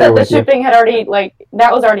 Right Not there that the with you. shipping had already, like,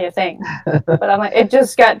 that was already a thing. But I'm like, it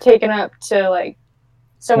just got taken up to, like,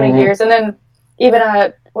 so many years. And then even,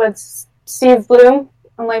 what's Steve Bloom?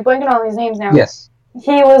 I'm like, blanking on all these names now. Yes.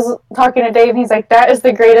 He was talking to Dave, and he's like, that is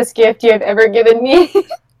the greatest gift you have ever given me. Is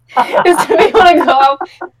to be able to go out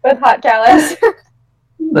with Hot Callus.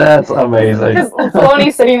 That's amazing. Because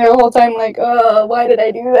Filoni's sitting there the whole time like, oh, why did I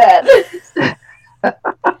do that?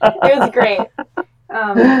 It was great.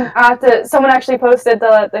 Someone actually posted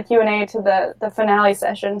the Q&A to the finale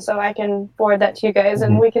session, so I can forward that to you guys,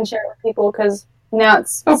 and we can share it with people, because now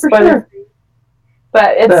it's Oh, for spoiler free.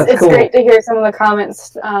 But it's cool. great to hear some of the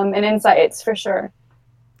comments and insights, for sure.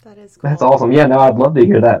 That is cool. That's awesome. Yeah, no, I'd love to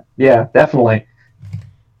hear that. Yeah, definitely.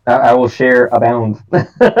 I will share abound.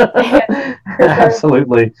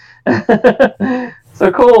 Absolutely.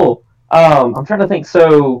 So cool. I'm trying to think.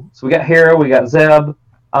 So we got Hera, we got Zeb.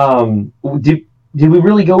 Did we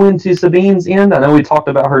really go into Sabine's end? I know we talked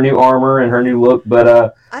about her new armor and her new look,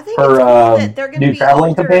 but I think her, it's cool that they're going to new be traveling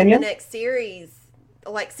older companion? in the next series,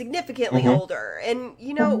 like significantly Mhm. older, and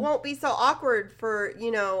you know it won't be so awkward for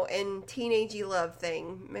and teenagey love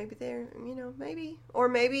thing. Maybe they're maybe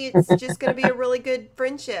it's just going to be a really good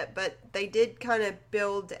friendship. But they did kind of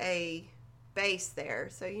build a base there,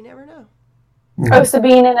 so you never know. Oh,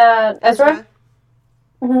 Sabine and Ezra?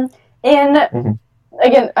 And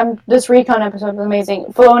again, this recon episode was amazing.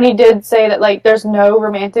 Filoni did say that like there's no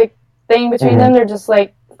romantic thing between them. They're just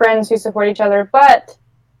like friends who support each other. But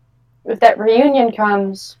if that reunion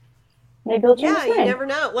comes, maybe he'll change Yeah, his you mind. never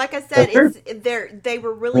know. Like I said, they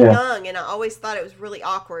were really young, and I always thought it was really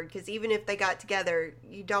awkward because even if they got together,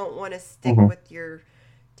 you don't want to stick with your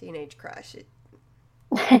teenage crush.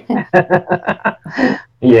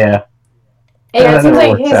 Yeah. Yeah, it seems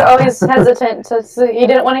like works he's out. always hesitant he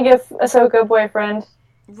didn't want to give Ahsoka a boyfriend,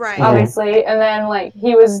 Right. obviously, and then like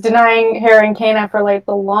he was denying Harry and Kana for like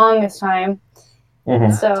the longest time.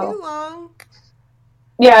 Mhm. So Too long.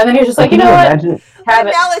 yeah, and then he was just like, you know what, imagine? have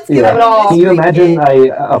it. Now let's Yeah. give Have it all. Can you imagine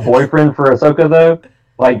a boyfriend for Ahsoka though?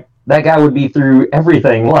 Like that guy would be through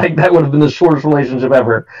everything. Like that would have been the shortest relationship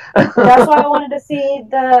ever. That's why I wanted to see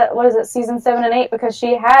season 7 and 8, because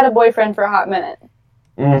she had a boyfriend for a hot minute.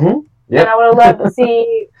 Mm-hmm. Yep. And I would have loved to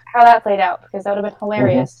see how that played out, because that would have been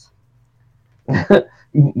hilarious.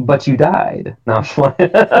 But you died. No, I'm just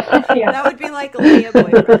playing. Yeah. That would be like a Leia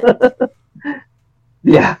boyfriend.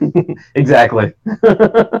 Yeah, exactly.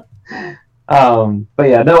 But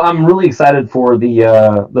yeah, no, I'm really excited for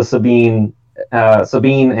the Sabine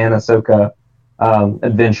and Ahsoka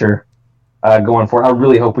adventure going forward. I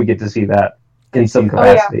really hope we get to see that in some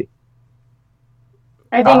capacity.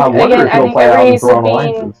 I think I wonder again, if I it'll think play out every in Throne Sabine.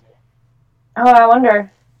 Alliances. Oh, I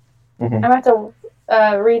wonder. Mhm. I'm gonna have to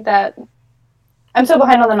read that. I'm so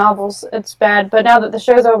behind on the novels. It's bad. But now that the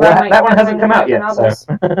show's over, Well, I might that one have hasn't time come to out read the yet.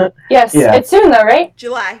 So. novels. Yes, Yeah. it's soon though, right?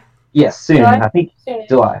 July. Yes, soon. July? I think Soon.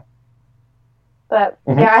 July. But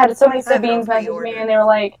Mhm. yeah, I had so many I have it on Sabines message me, pre-order. and they were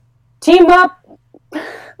like, "Team up."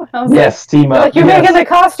 I was Yes, team like, up. like, you're yes. making the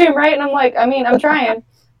costume, right? And I'm like, I mean, I'm trying.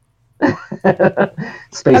 Space I've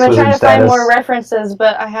been wizard trying to status. find more references,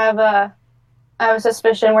 but I have a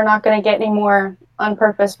suspicion we're not going to get any more on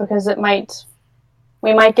purpose, because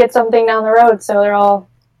we might get something down the road. So they're all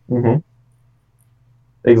Mm-hmm.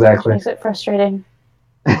 Exactly. makes it frustrating.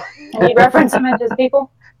 I need reference images, people.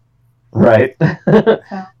 Right.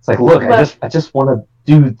 It's like, look, I just want to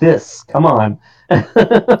do this. Come on.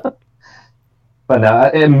 But no,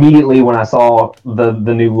 immediately when I saw the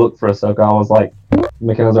new look for Ahsoka, I was like,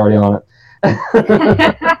 McKenna's already on it.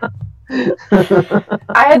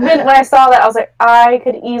 I had been, when I saw that, I was like, I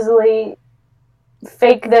could easily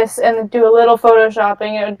fake this and do a little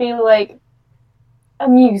photoshopping. It would be like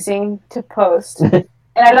amusing to post. And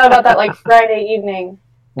I thought about that like Friday evening,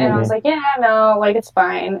 and I was like, yeah, no, like it's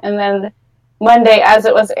fine. And then Monday, as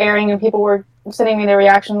it was airing and people were sending me their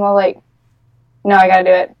reactions, I was like, no, I gotta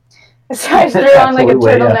do it. So I just threw on like a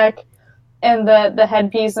Absolutely, turtleneck and the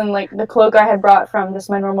headpiece and like the cloak I had brought from just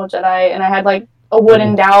my normal Jedi, and I had like a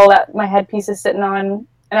wooden dowel that my headpiece is sitting on,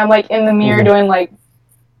 and I'm like in the mirror doing like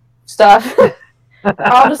stuff.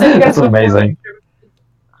 I'll just send you guys That's amazing.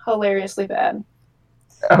 hilariously bad.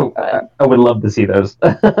 Oh, I would love to see those.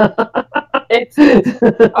 It's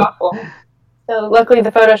awful. So luckily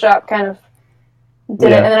the Photoshop kind of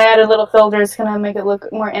did it, and then I added little filters to kind of make it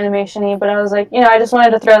look more animation-y, but I was like, I just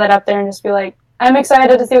wanted to throw that up there and just be like, I'm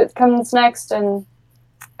excited to see what comes next. And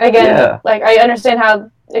again, like, I understand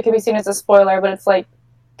how it could be seen as a spoiler, but it's like,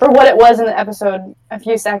 for what it was in the episode, a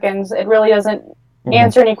few seconds, it really doesn't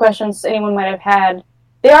answer any questions anyone might have had.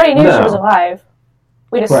 They already knew she was alive.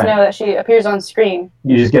 We just know that she appears on screen.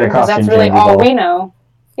 You just get a costume that's really all we know.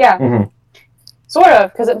 Yeah. Sort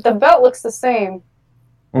of, because the belt looks the same.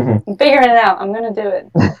 I'm figuring it out. I'm going to do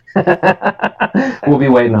it. We'll be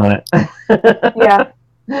waiting on it. Yeah.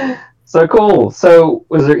 So cool. So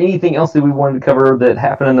was there anything else that we wanted to cover that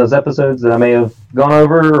happened in those episodes that I may have gone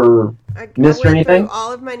over or missed or anything? Through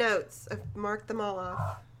all of my notes. I've marked them all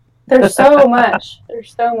off. There's so much.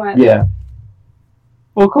 There's so much. Yeah.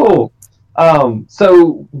 Well, cool.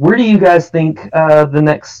 So where do you guys think the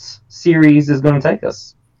next series is going to take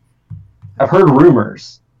us? I've heard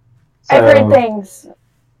rumors. So, I've heard things.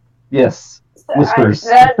 Yes. Whispers.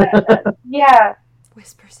 Yeah.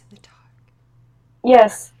 Whispers in the dark.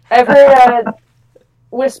 Yes. I've heard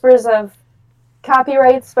whispers of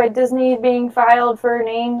copyrights by Disney being filed for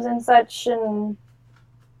names and such, and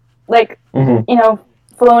like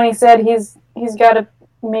Filoni said he's got to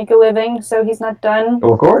make a living, so he's not done.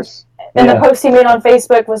 Oh, of course. And the post he made on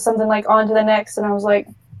Facebook was something like on to the next, and I was like,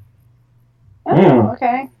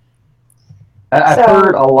 okay. I've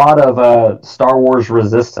heard a lot of Star Wars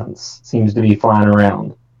Resistance seems to be flying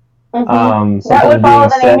around. That would follow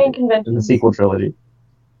the naming convention in the sequel trilogy.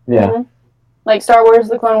 Yeah. Like Star Wars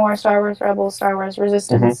The Clone Wars, Star Wars Rebels, Star Wars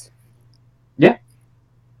Resistance. Yeah.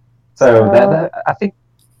 So that I think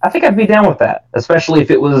I'd be down with that, especially if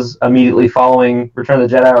it was immediately following Return of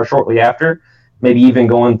the Jedi or shortly after, maybe even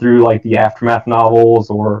going through like the Aftermath novels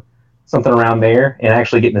or something around there, and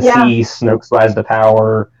actually getting to see Snoke's rise to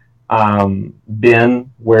power,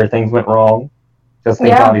 Ben, where things went wrong. Just things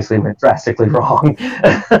Yeah. obviously went drastically wrong.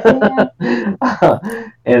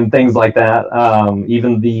 And things like that.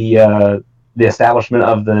 Even the establishment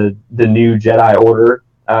of the new Jedi Order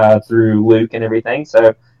through Luke and everything. So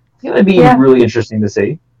it's going to be Yeah. really interesting to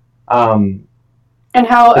see. And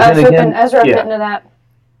how But then Ahsoka again, and Ezra yeah. fit into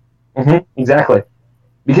that. Exactly.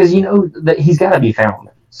 Because you know that he's got to be found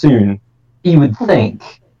soon, you would think.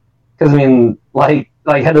 Because, I mean, like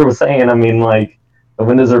Heather was saying, I mean, like, the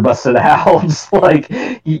windows are busted out. Like,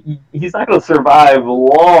 he's not going to survive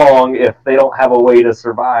long if they don't have a way to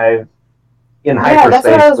survive in Yeah, hyperspace. that's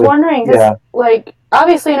what I was with- wondering. 'Cause, Yeah. like,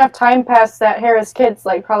 obviously enough time passed that Hera's kid's,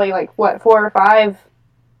 like, probably, like, what, 4 or 5?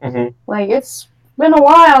 Mhm. Like, it's been a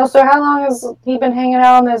while, so how long has he been hanging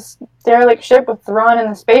out on this derelict ship with Thrawn and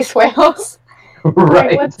the space whales?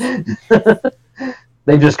 Right.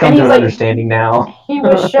 They've just come And to he's an like- understanding now. He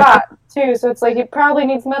was shot, too, so it's like he probably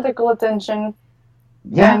needs medical attention.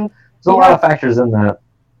 Yeah. And, There's a lot of factors in that.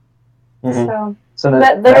 Mhm. so, So But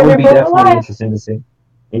that they're would be both definitely alive. interesting to see.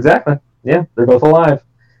 Exactly. Yeah, they're both alive.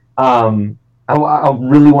 I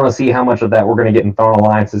really want to see how much of that we're going to get in Thrawn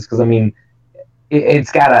Alliances, because, I mean,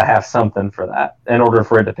 it's got to have something for that in order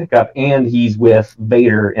for it to pick up. And he's with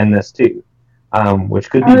Vader in this, too, which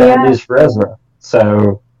could be Oh, bad yeah. news for Ezra.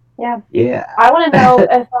 So, Yeah. yeah. I want to know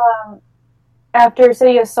if, after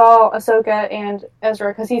Sidious saw Ahsoka and Ezra,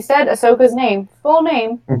 because he said Ahsoka's name, full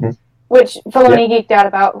name, Mhm. which Filoni geeked out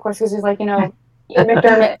about, of course, because he's like, you know,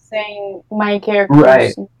 McDermott saying my character,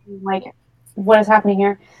 Right. like, what is happening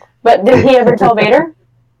here? But did he ever tell Vader?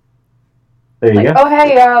 There you Like, go. oh,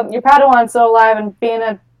 hey, your Padawan's still alive and being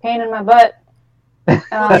a pain in my butt.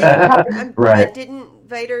 Right. But didn't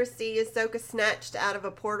Vader see Ahsoka snatched out of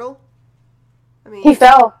a portal? I mean, He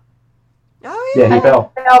fell. Oh Yeah, yeah, he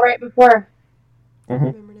fell. He fell right before. I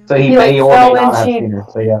remember now. So he He, like, may or fell may not and have she- seen her.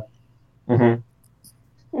 So, yeah. Mhm.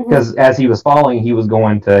 Because as he was falling, he was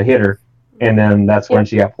going to hit her, and then that's when Yeah.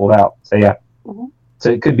 she got pulled out. So, yeah. Mhm. So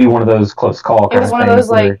it could be one of those close call It kind was one of things those,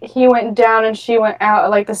 like, he went down and she went out at,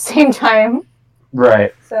 like, the same time.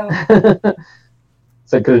 right. So,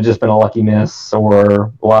 So it could have just been a lucky miss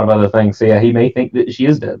or a lot of other things. So, yeah, he may think that she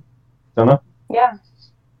is dead. Don't know. yeah.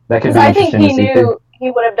 That could Because be I think interesting he to see, too. knew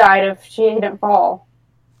he would have died if she didn't fall.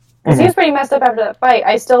 Because he was pretty messed up after that fight.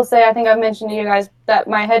 I still say, I think I've mentioned to you guys, that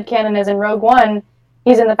my headcanon is in Rogue One,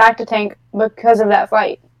 he's in the Bacta tank because of that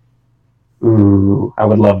fight. Ooh, I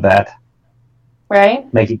would love that.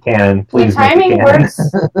 Right? Make it canon. The Please make it timing canon. works.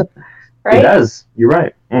 It Right? does. You're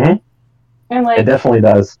right. And, It like, definitely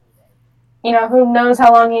does. you know, who knows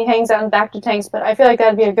how long he hangs out in Bacta tanks, but I feel like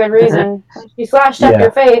that'd be a good reason. He slashed up Yeah.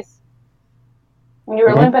 your face, and you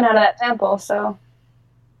were Mhm. limping out of that temple, so...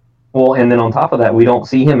 Well, and then on top of that, we don't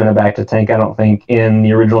see him in a Bacta tank, I don't think, in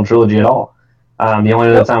the original trilogy at all. The only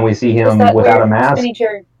other Nope. time we see Just him that without a weird mask, spinny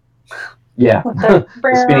chair. yeah, With the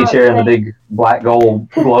the spinny chair and the big black gold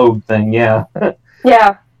globe thing, yeah.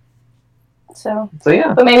 Yeah. So, So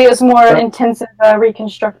yeah, but maybe it was more So- intensive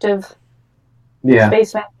reconstructive yeah,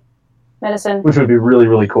 space medicine. which would be really,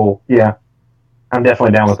 really cool. Yeah, I'm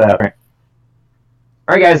definitely down with that.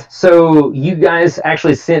 All right, guys. So you guys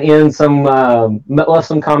actually sent in some, left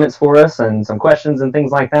some comments for us and some questions and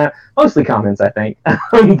things like that. Mostly comments, I think.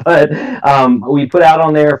 But we put out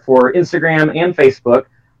on there for Instagram and Facebook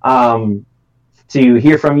to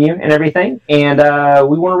hear from you and everything. And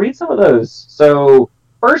we want to read some of those. So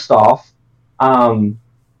first off,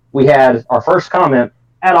 we had our first comment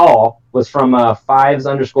at all was from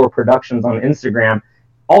Fives_Productions on Instagram.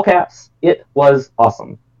 All caps. It was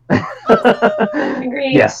awesome.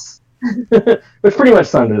 Agreed. Yes. Which pretty much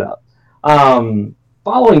summed it up.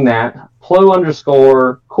 Following that,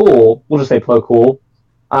 Plo_cool, we'll just say Plo cool.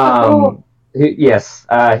 Cool. Yes,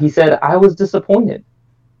 he said, I was disappointed.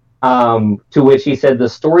 To which he said, the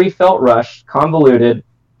story felt rushed, convoluted,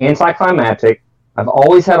 anticlimactic. I've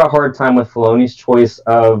always had a hard time with Filoni's choice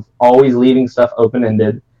of always leaving stuff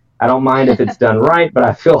open-ended. I don't mind if it's done right, but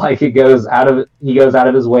I feel like he goes out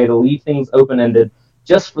of his way to leave things open-ended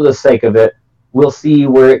just for the sake of it. We'll see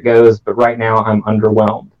where it goes, but right now I'm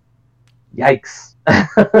underwhelmed. Yikes.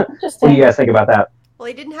 What do you guys think about that? Well,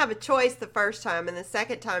 he didn't have a choice the first time, and the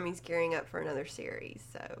second time he's gearing up for another series.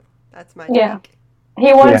 So that's my Yeah. take.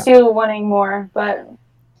 He wants you wanting more, but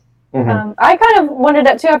Mhm. I kind of wondered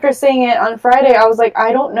that too after seeing it on Friday. I was like,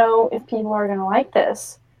 I don't know if people are going to like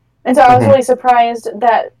this. And so I was Mhm. really surprised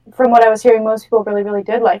that from what I was hearing, most people really, really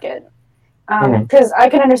did like it. Because I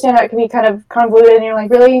can understand how it can be kind of convoluted and you're like,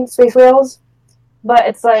 really? Space whales? But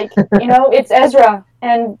it's like, you know, it's Ezra.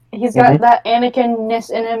 And he's got that Anakin-ness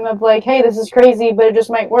in him of like, hey, this is crazy, but it just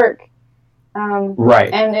might work.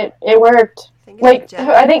 Right. And it worked. I think Like, it's a Jedi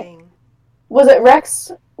I think- thing. Was it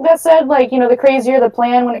Rex that said, like, you know, the crazier the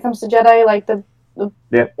plan when it comes to Jedi, like,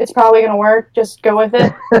 Yep. it's probably going to work. Just go with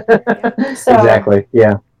it. So, exactly.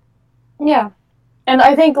 Yeah. Yeah. And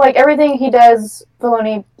I think, like, everything he does,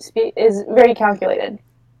 Filoni is very calculated.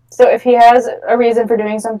 So if he has a reason for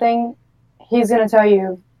doing something, he's going to tell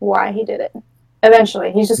you why he did it.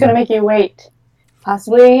 Eventually. He's just going to make you wait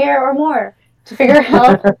possibly a year or more to figure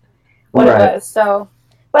out what it was. So,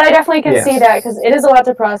 but I definitely can see that, because it is a lot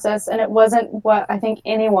to process, and it wasn't what I think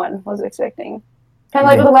anyone was expecting. Kind of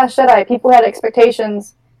like with The Last Jedi. People had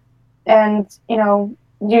expectations, and, you know,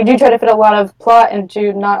 you do try to fit a lot of plot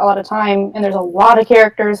into not a lot of time, and there's a lot of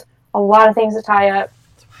characters, a lot of things to tie up.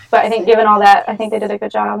 But I think given all that, I think they did a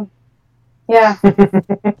good job. Yeah.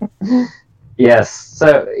 Yes.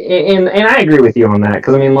 So, and I agree with you on that,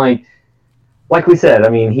 because I mean, like we said, I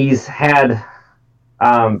mean, he's had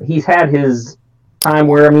his time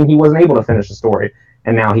where, I mean, he wasn't able to finish the story,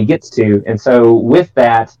 and now he gets to. And so with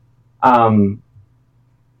that, I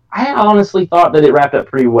honestly thought that it wrapped up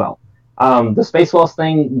pretty well. The Space Waltz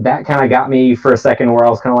thing, that kind of got me for a second, where I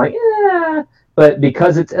was kind of like, yeah, but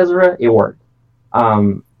because it's Ezra, it worked.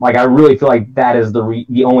 Like, I really feel like that is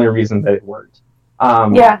the only reason that it worked.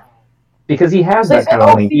 Yeah. Because he has that kind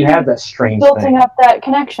of thing. He had that strange building thing. up that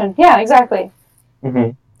connection. Yeah, exactly.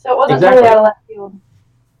 Mm-hmm. So it wasn't totally out of left field.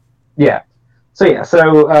 Yeah. So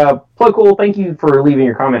Plo Kool, thank you for leaving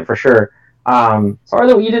your comment for sure. Sorry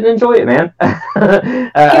that you didn't enjoy it, man.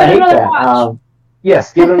 I hate that. Watch.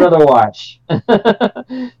 Yes, give it another watch.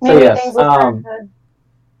 Maybe things look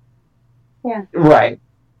yeah. Right.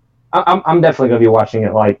 I'm definitely going to be watching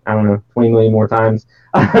it, like, I don't know, 20 million more times,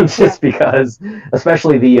 just because,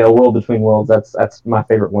 especially the World Between Worlds. That's my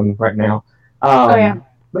favorite one right now.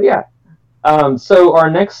 But yeah. So our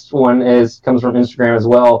next one comes from Instagram as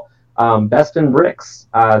well. Beston Bricks.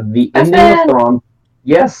 The ending of Thrawn.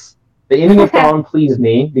 Yes, the ending of Thrawn pleased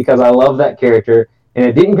me, because I love that character, and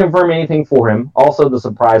it didn't confirm anything for him. Also, the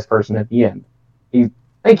surprise person at the end.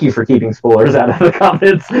 Thank you for keeping spoilers out of the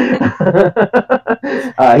comments. He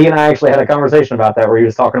and I actually had a conversation about that, where he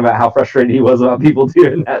was talking about how frustrated he was about people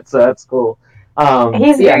doing that, so that's cool.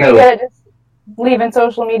 He's very good at just leaving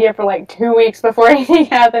social media for like 2 weeks before anything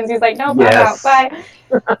happens. He's like, nope, I'm out, bye.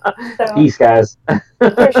 So, peace, guys.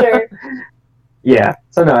 For sure. Yeah,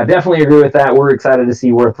 so no, I definitely agree with that. We're excited to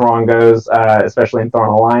see where Thrawn goes, especially in Thrawn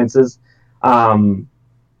Alliances.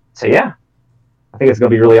 So yeah, I think it's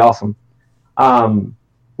going to be really awesome.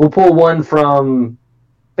 We'll pull one from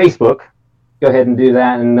Facebook. Go ahead and do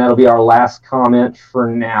that, and that'll be our last comment for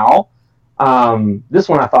now. This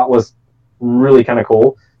one I thought was really kind of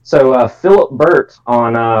cool. So Philip Burt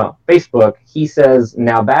on Facebook, he says,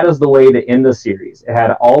 "Now that is the way to end the series. It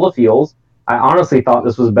had all the feels. I honestly thought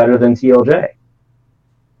this was better than TLJ."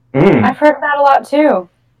 I've heard that a lot too.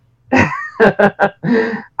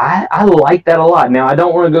 I like that a lot. Now, I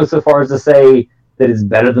don't want to go so far as to say that it's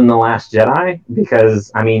better than The Last Jedi,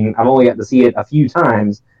 because, I mean, I've only got to see it a few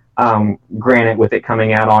times. Granted, with it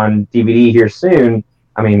coming out on DVD here soon,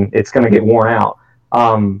 I mean, it's going to get worn out.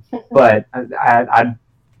 But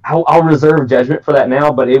I'll reserve judgment for that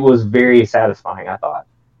now, but it was very satisfying, I thought.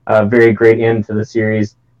 A very great end to the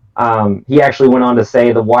series. He actually went on to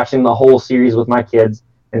say that watching the whole series with my kids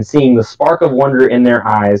and seeing the spark of wonder in their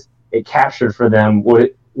eyes, it captured for them what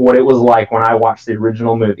it was like when I watched the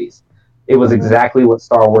original movies. It was exactly what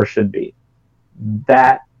Star Wars should be.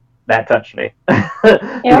 That touched me.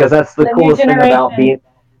 Because that's the coolest thing about being...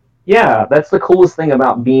 Yeah, that's the coolest thing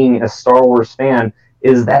about being a Star Wars fan,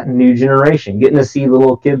 is that new generation. Getting to see the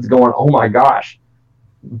little kids going, oh my gosh,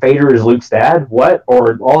 Vader is Luke's dad? What?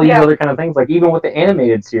 Or all these other kind of things. Like, even with the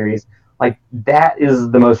animated series, like, that is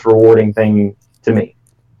the most rewarding thing to me.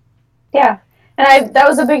 Yeah. And that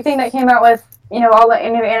was a big thing that came out with, you know, all the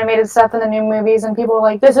new animated stuff in the new movies, and people were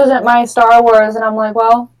like, this isn't my Star Wars, and I'm like,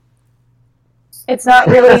 well, it's not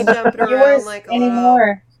really yours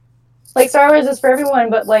anymore. Like, Star Wars is for everyone,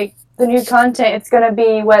 but, like, the new content, it's going to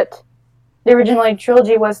be what the original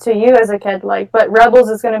trilogy was to you as a kid, like, but Rebels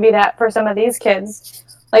is going to be that for some of these kids.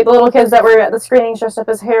 Like, the little kids that were at the screenings dressed up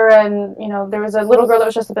as Hera, and, you know, there was a little girl that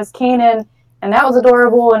was dressed up as Kanan, and that was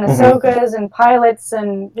adorable, and Ahsoka's, and pilots,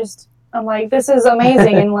 and just, I'm like, this is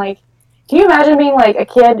amazing, and, like, can you imagine being, like, a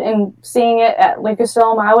kid and seeing it at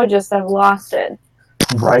Lucasfilm? I would just have lost it.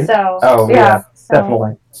 Right. So, yeah, so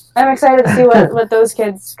definitely. I'm excited to see what those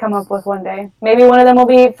kids come up with one day. Maybe one of them will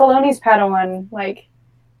be Filoni's Padawan, like,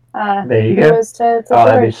 there you go.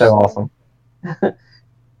 That'd be so awesome. I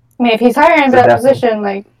mean, if he's hiring for that position,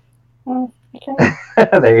 like, well, okay.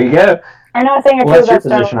 There you go. I know a thing or two that's your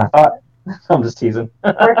about position, I thought. I'm just teasing.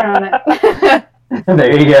 Working on it.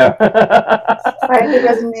 There you go. Sorry, he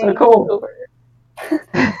doesn't so cool.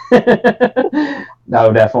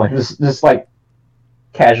 No, definitely. Just like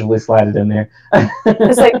casually slide it in there.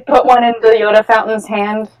 Just like put one into Yoda Fountain's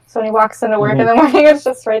hand, so when he walks into work in the morning, it's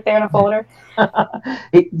just right there in a folder.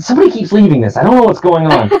 Somebody keeps leaving this. I don't know what's going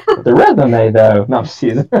on. But the resume, though. No, I'm just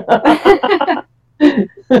teasing.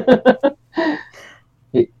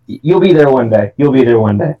 You'll be there one day. You'll be there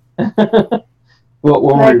one day.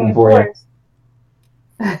 We're rooting for you.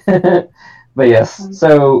 But yes,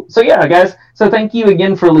 so yeah, guys. So thank you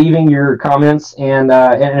again for leaving your comments and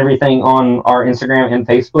everything on our Instagram and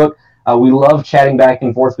Facebook. We love chatting back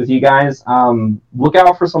and forth with you guys. Look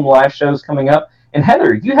out for some live shows coming up. And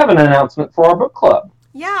Heather, you have an announcement for our book club.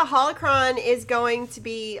 Yeah, Holocron is going to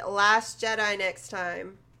be Last Jedi next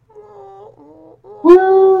time.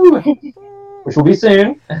 Woo! Which will be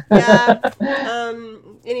soon. Yeah.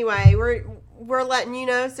 Anyway, we're letting you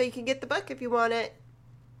know so you can get the book if you want it.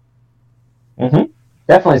 Mm-hmm.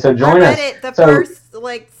 Definitely. So join us. I read it. The first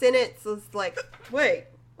sentence was like, wait,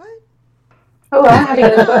 what? Oh, I'm happy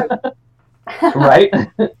with the book. Right?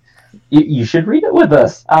 You should read it with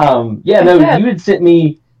us. You had sent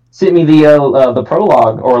me the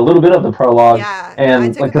prologue or a little bit of the prologue. Yeah.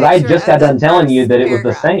 And because I just got done telling you that it was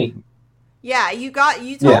the same. Yeah, you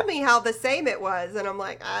told me how the same it was, and I'm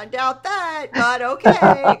like, I doubt that, but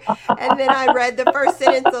okay. And then I read the first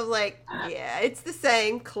sentence of like, yeah, it's the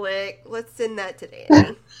same. Click. Let's send that to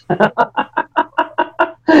Danny.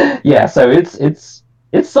 Yeah, so it's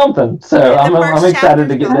something. So I'm excited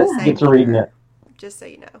to get to reading it. Just so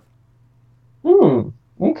you know.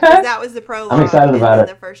 Okay. That was the prologue. I'm excited about it.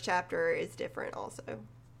 The first chapter is different, also.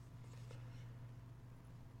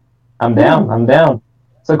 I'm down.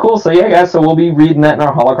 So cool. So yeah, guys. So we'll be reading that in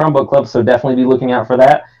our Holocron book club. So definitely be looking out for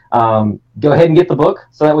that. Go ahead and get the book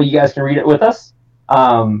so that way you guys can read it with us,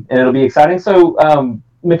 and it'll be exciting. So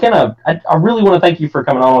McKenna, I really want to thank you for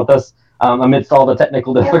coming on with us amidst all the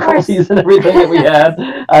technical difficulties and everything that we had.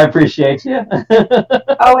 I appreciate you.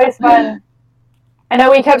 Always fun. I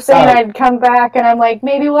know we kept saying I'd come back, and I'm like,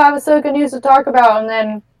 maybe we'll have Ahsoka news to talk about, and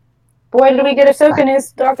then, boy, did we get Ahsoka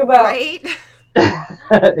news to talk about. Right?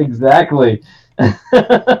 Exactly.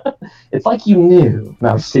 It's like you knew. No,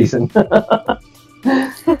 I'm just teasing. I'm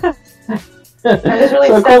just really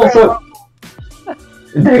cool.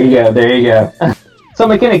 There you go. So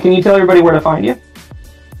McKenna, can you tell everybody where to find you?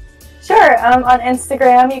 Sure. On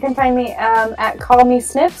Instagram, you can find me at Call Me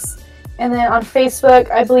Snips. And then on Facebook,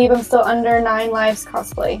 I believe I'm still under 9 Lives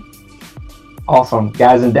Cosplay. Awesome.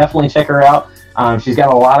 Guys, and definitely check her out. She's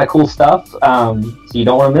got a lot of cool stuff, so you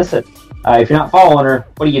don't want to miss it. If you're not following her,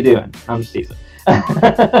 what are you doing? I'm just teasing.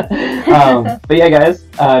 But yeah, guys,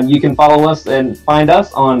 you can follow us and find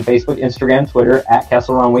us on Facebook, Instagram, Twitter at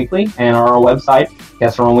Kessel Run Weekly, and on our website,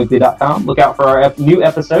 KesselRunWeekly.com. Look out for our new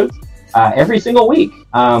episodes every single week.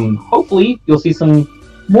 Hopefully, you'll see some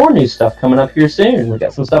more new stuff coming up here soon. We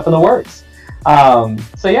got some stuff in the works.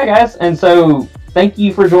 So yeah, guys, and so thank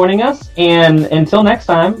you for joining us. And until next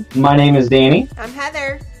time, my name is Danny. I'm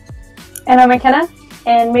Heather. And I'm McKenna.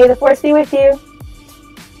 And may the Force be with you.